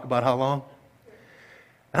won't talk about how long.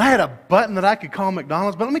 And I had a button that I could call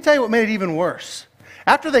McDonald's, but let me tell you what made it even worse.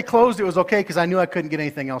 After they closed, it was okay because I knew I couldn't get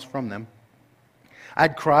anything else from them.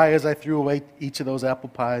 I'd cry as I threw away each of those apple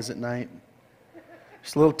pies at night.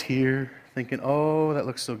 Just a little tear, thinking, oh, that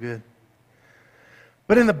looks so good.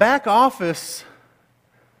 But in the back office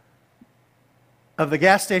of the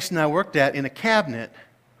gas station I worked at, in a cabinet,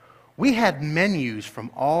 we had menus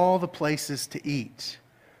from all the places to eat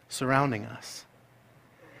surrounding us.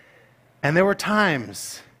 And there were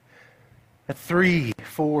times at 3,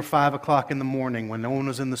 4, 5 o'clock in the morning when no one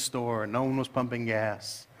was in the store and no one was pumping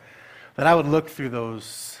gas that I would look through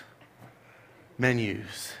those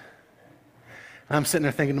menus. And I'm sitting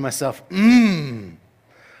there thinking to myself,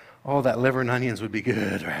 oh, that liver and onions would be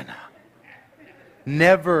good right now.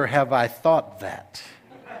 Never have I thought that.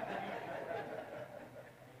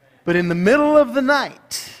 But in the middle of the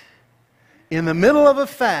night, in the middle of a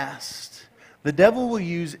fast, the devil will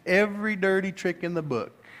use every dirty trick in the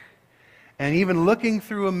book. And even looking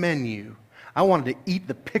through a menu, I wanted to eat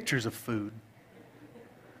the pictures of food.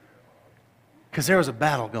 Because there was a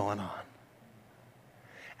battle going on.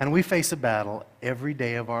 And we face a battle every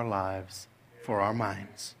day of our lives for our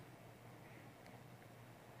minds.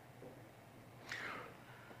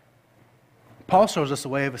 Paul shows us a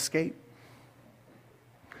way of escape.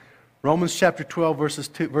 Romans chapter 12,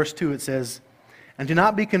 verse 2, it says, "And do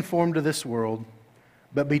not be conformed to this world,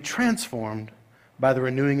 but be transformed by the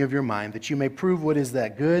renewing of your mind, that you may prove what is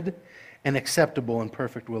that good and acceptable and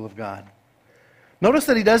perfect will of God." Notice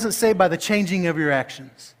that he doesn't say by the changing of your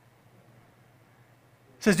actions.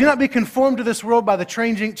 He says, do not be conformed to this world by the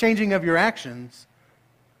changing of your actions,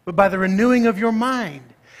 but by the renewing of your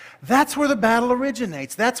mind. That's where the battle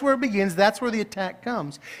originates. That's where it begins. That's where the attack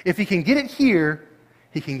comes. If he can get it here,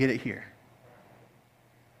 he can get it here.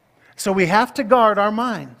 So we have to guard our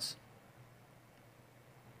minds.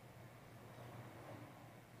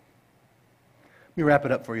 Let me wrap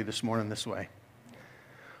it up for you this morning this way.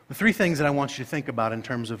 The 3 things that I want you to think about in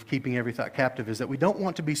terms of keeping every thought captive is that we don't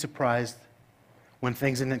want to be surprised when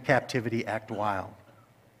things in captivity act wild.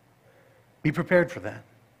 Be prepared for that.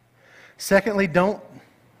 Secondly, don't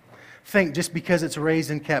think just because it's raised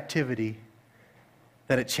in captivity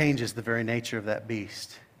that it changes the very nature of that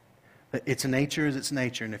beast. That its nature is its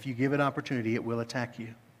nature, and if you give it opportunity, it will attack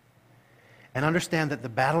you. And understand that the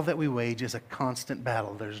battle that we wage is a constant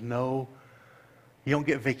battle. You don't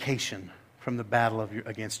get vacation from the battle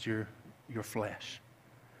against your flesh.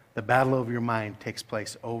 The battle over your mind takes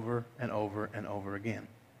place over and over and over again.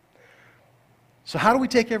 So how do we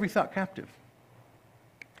take every thought captive?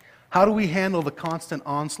 How do we handle the constant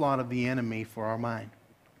onslaught of the enemy for our mind?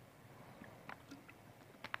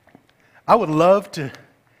 I would love to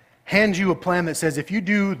hand you a plan that says if you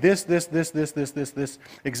do this,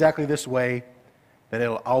 exactly this way, that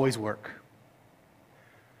it'll always work.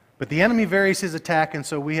 But the enemy varies his attack, and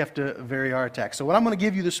so we have to vary our attack. So what I'm going to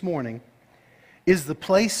give you this morning is the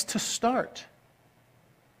place to start.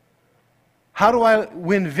 How do I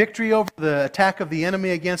win victory over the attack of the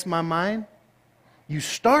enemy against my mind? You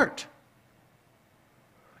start.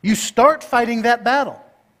 You start fighting that battle.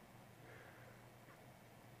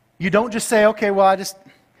 You don't just say, okay, well,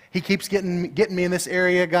 he keeps getting me in this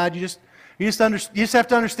area, God. You just have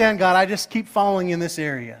to understand, God, I just keep falling in this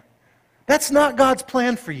area. That's not God's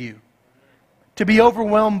plan for you, to be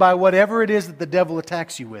overwhelmed by whatever it is that the devil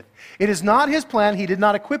attacks you with. It is not his plan. He did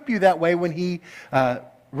not equip you that way when he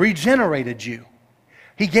regenerated you.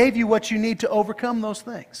 He gave you what you need to overcome those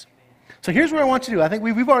things. So here's what I want you to do. I think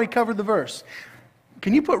we've already covered the verse.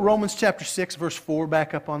 Can you put Romans chapter 6, verse 4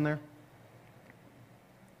 back up on there?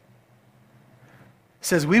 It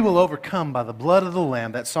says, we will overcome by the blood of the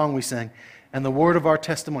Lamb, that song we sang, and the word of our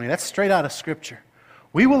testimony. That's straight out of Scripture.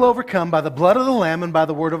 We will overcome by the blood of the Lamb and by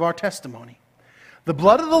the word of our testimony. The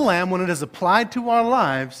blood of the Lamb, when it is applied to our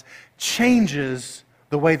lives, changes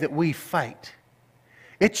the way that we fight.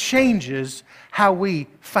 It changes how we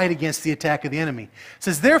fight against the attack of the enemy. It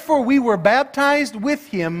says, therefore we were baptized with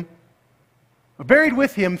him, buried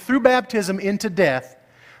with him through baptism into death,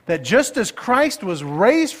 that just as Christ was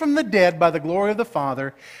raised from the dead by the glory of the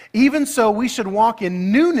Father, even so we should walk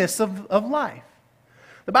in newness of life.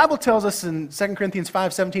 The Bible tells us in 2 Corinthians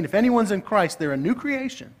 5:17, if anyone's in Christ, they're a new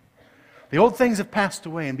creation. The old things have passed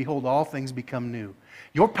away, and behold, all things become new.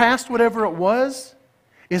 Your past, whatever it was,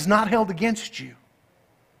 is not held against you.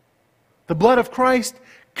 The blood of Christ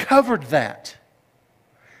covered that.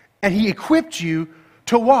 And he equipped you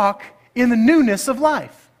to walk in the newness of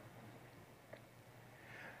life.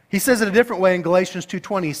 He says it a different way in Galatians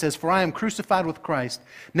 2:20. He says, for I am crucified with Christ,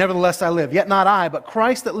 nevertheless I live. Yet not I, but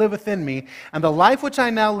Christ that liveth in me. And the life which I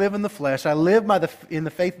now live in the flesh, I live by the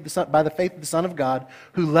faith of the Son of God,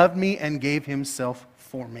 who loved me and gave himself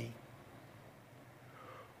for me.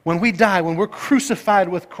 When we die, when we're crucified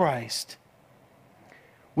with Christ,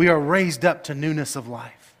 we are raised up to newness of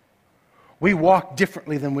life. We walk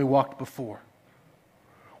differently than we walked before.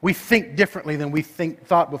 We think differently than we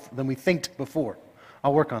thinked before.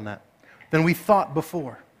 I'll work on that. Than we thought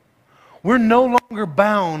before. We're no longer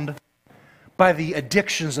bound by the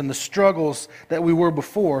addictions and the struggles that we were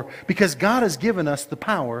before because God has given us the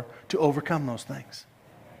power to overcome those things.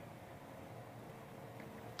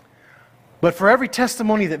 But for every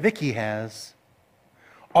testimony that Vicky has,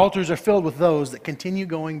 altars are filled with those that continue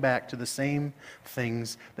going back to the same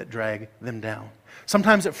things that drag them down.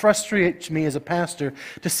 Sometimes it frustrates me as a pastor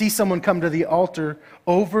to see someone come to the altar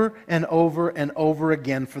over and over and over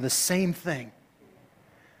again for the same thing.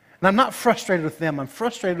 And I'm not frustrated with them, I'm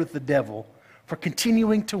frustrated with the devil for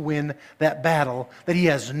continuing to win that battle that he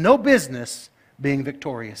has no business being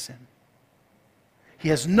victorious in. He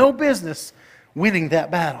has no business winning that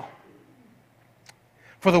battle.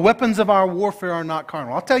 For the weapons of our warfare are not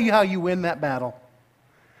carnal. I'll tell you how you win that battle.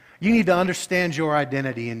 You need to understand your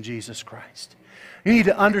identity in Jesus Christ. You need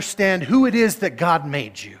to understand who it is that God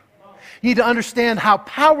made you. You need to understand how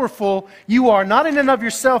powerful you are, not in and of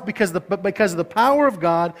yourself, but because the power of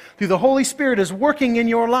God through the Holy Spirit is working in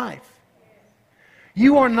your life.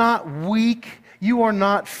 You are not weak, you are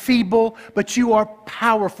not feeble, but you are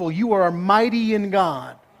powerful. You are mighty in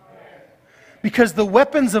God. Because the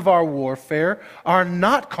weapons of our warfare are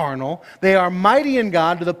not carnal. They are mighty in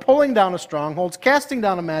God to the pulling down of strongholds, casting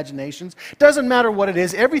down imaginations. Doesn't matter what it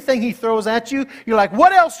is. Everything he throws at you, you're like,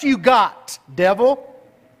 what else you got, devil?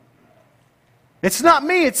 It's not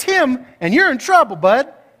me, it's him, and you're in trouble,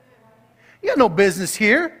 bud. You got no business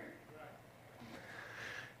here.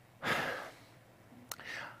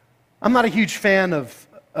 I'm not a huge fan of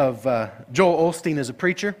Joel Osteen as a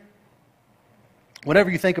preacher.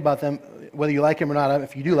 Whatever you think about them, whether you like him or not,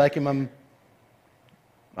 if you do like him, I'm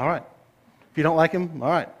all right. If you don't like him, all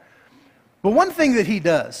right. But one thing that he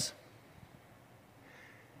does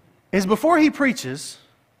is before he preaches,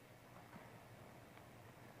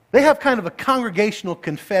 they have kind of a congregational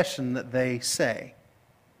confession that they say.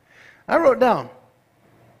 I wrote down.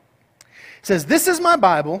 It says, "This is my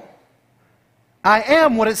Bible. I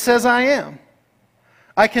am what it says I am.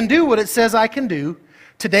 I can do what it says I can do.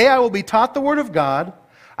 Today I will be taught the Word of God.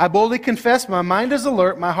 I boldly confess my mind is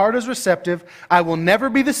alert, my heart is receptive. I will never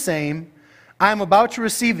be the same. I am about to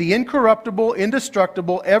receive the incorruptible,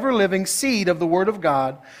 indestructible, ever-living seed of the Word of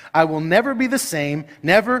God. I will never be the same.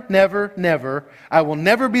 Never, never, never. I will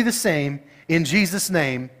never be the same. In Jesus'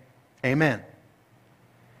 name, amen."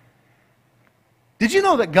 Did you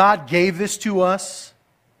know that God gave this to us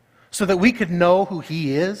so that we could know who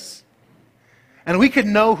He is? And we could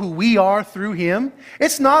know who we are through Him.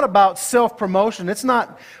 It's not about self-promotion. It's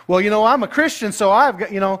not, well, I'm a Christian, so I've got,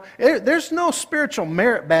 there's no spiritual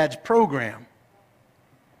merit badge program.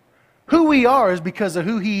 Who we are is because of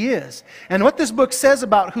who He is. And what this book says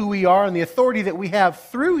about who we are and the authority that we have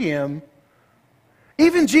through Him,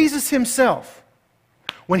 even Jesus Himself,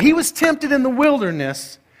 when He was tempted in the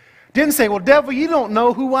wilderness, didn't say, "Well, devil, you don't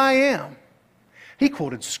know who I am." He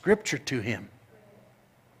quoted Scripture to Him.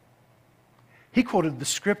 He quoted the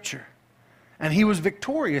Scripture, and He was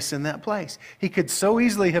victorious in that place. He could so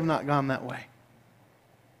easily have not gone that way.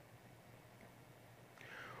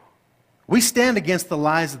 We stand against the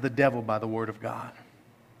lies of the devil by the Word of God.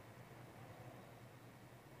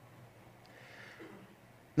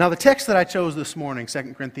 Now, the text that I chose this morning,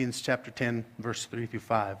 2 Corinthians chapter 10, verse 3 through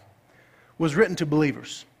 5, was written to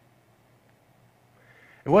believers.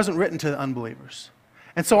 It wasn't written to unbelievers.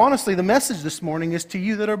 And so, honestly, the message this morning is to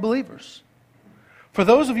you that are believers. For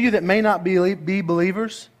those of you that may not be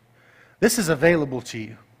believers, this is available to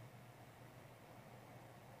you.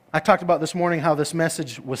 I talked about this morning how this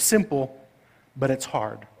message was simple, but it's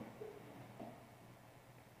hard.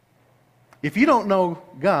 If you don't know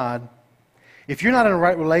God, if you're not in a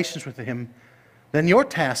right relationship with Him, then your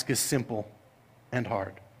task is simple and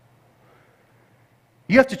hard.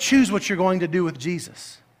 You have to choose what you're going to do with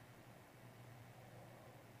Jesus.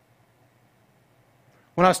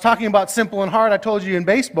 When I was talking about simple and hard, I told you in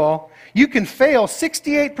baseball, you can fail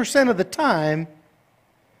 68% of the time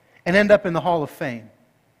and end up in the Hall of Fame.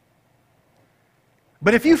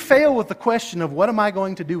 But if you fail with the question of what am I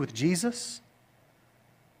going to do with Jesus,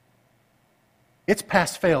 it's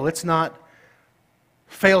pass fail. It's not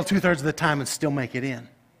fail 2/3 of the time and still make it in.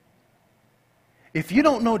 If you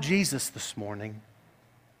don't know Jesus this morning,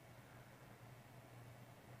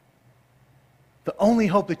 the only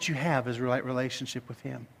hope that you have is a right relationship with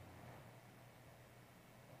Him.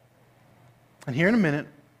 And here in a minute,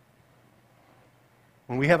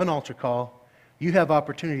 when we have an altar call, you have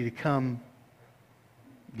opportunity to come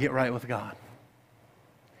get right with God.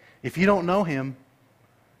 If you don't know Him,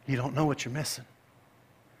 you don't know what you're missing.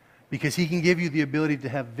 Because He can give you the ability to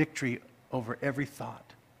have victory over every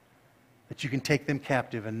thought. that you can take them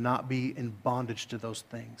captive and not be in bondage to those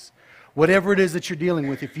things. Whatever it is that you're dealing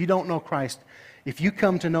with, if you don't know Christ, if you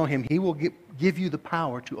come to know Him, He will give you the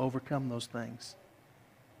power to overcome those things.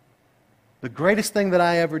 The greatest thing that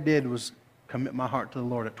I ever did was commit my heart to the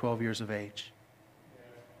Lord at 12 years of age.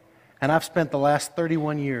 And I've spent the last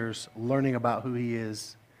 31 years learning about who He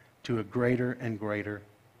is to a greater and greater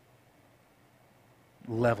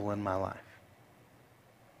level in my life.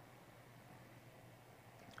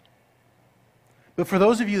 But for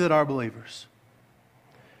those of you that are believers,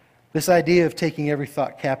 this idea of taking every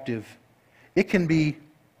thought captive, it can be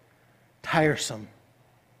tiresome.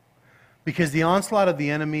 Because the onslaught of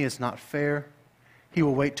the enemy is not fair. He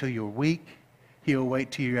will wait till you're weak. He will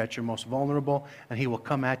wait till you're at your most vulnerable. And he will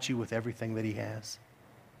come at you with everything that he has.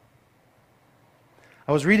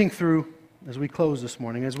 I was reading through, as we close this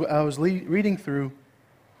morning, I was reading through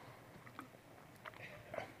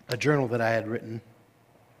a journal that I had written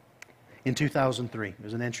in 2003.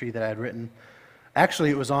 There's an entry that I had written.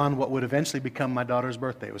 Actually, it was on what would eventually become my daughter's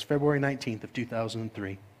birthday. It was February 19th of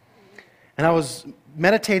 2003. And I was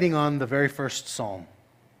meditating on the very first psalm.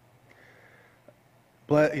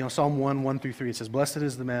 Psalm 1 through 3, it says, "Blessed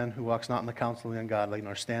is the man who walks not in the counsel of the ungodly,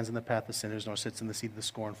 nor stands in the path of sinners, nor sits in the seat of the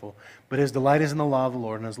scornful. But his delight is in the law of the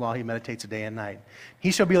Lord, and his law he meditates day and night.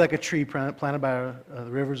 He shall be like a tree planted by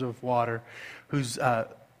the rivers of water, who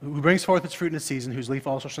brings forth its fruit in its season, whose leaf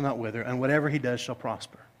also shall not wither, and whatever he does shall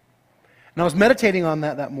prosper." And I was meditating on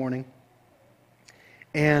that morning,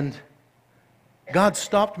 and God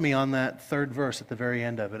stopped me on that third verse at the very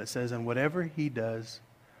end of it. It says, "And whatever he does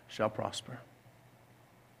shall prosper."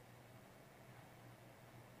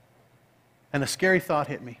 And a scary thought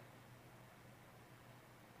hit me.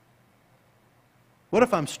 What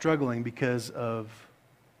if I'm struggling because of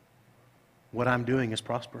what I'm doing is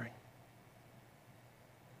prospering?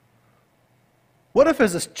 What if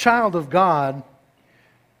as a child of God,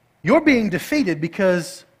 you're being defeated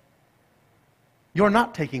because you're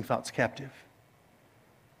not taking thoughts captive?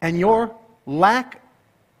 And your lack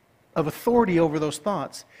of authority over those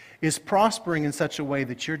thoughts is prospering in such a way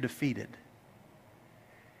that you're defeated.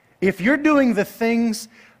 If you're doing the things,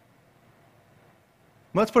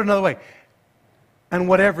 let's put it another way, and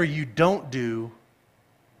whatever you don't do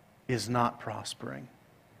is not prospering.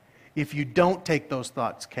 If you don't take those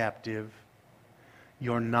thoughts captive,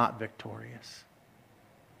 you're not victorious.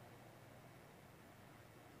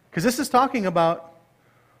 Because this is talking about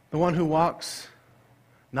the one who walks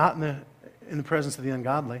not in the presence of the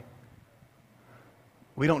ungodly.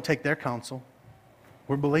 We don't take their counsel.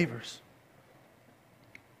 We're believers.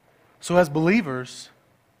 So as believers,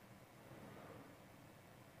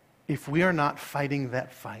 if we are not fighting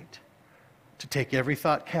that fight to take every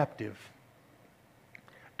thought captive,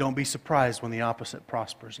 don't be surprised when the opposite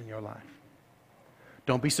prospers in your life.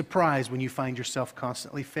 Don't be surprised when you find yourself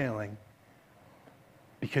constantly failing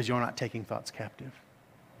because you're not taking thoughts captive.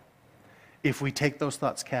 If we take those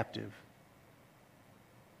thoughts captive,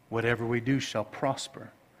 whatever we do shall prosper.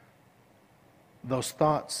 Those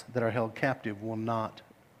thoughts that are held captive will not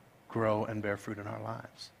grow and bear fruit in our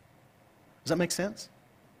lives. Does that make sense?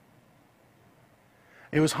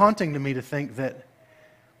 It was haunting to me to think that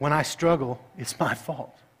when I struggle, it's my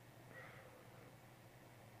fault.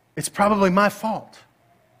 It's probably my fault.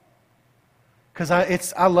 Because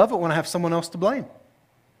I love it when I have someone else to blame.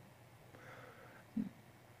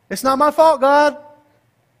 It's not my fault, God.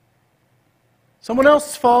 Someone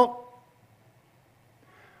else's fault.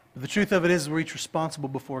 But the truth of it is we're each responsible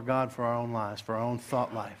before God for our own lives, for our own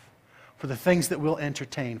thought life, for the things that we'll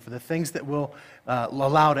entertain, for the things that we'll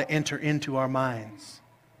allow to enter into our minds.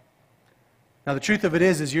 Now, the truth of it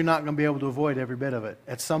is you're not going to be able to avoid every bit of it.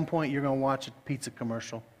 At some point, you're going to watch a pizza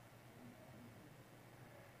commercial.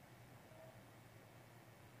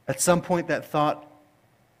 At some point, that thought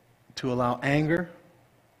to allow anger,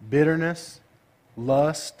 bitterness,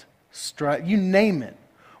 lust, strife, you name it.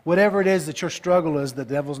 Whatever it is that your struggle is, the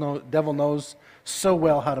devil knows so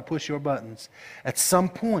well how to push your buttons. At some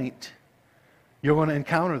point, you're going to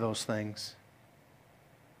encounter those things.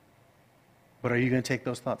 But are you going to take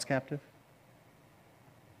those thoughts captive?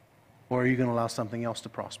 Or are you going to allow something else to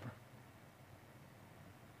prosper?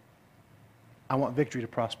 I want victory to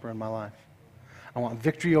prosper in my life. I want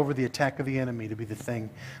victory over the attack of the enemy to be the thing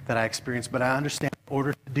that I experience. But I understand in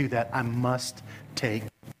order to do that, I must take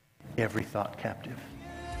every thought captive.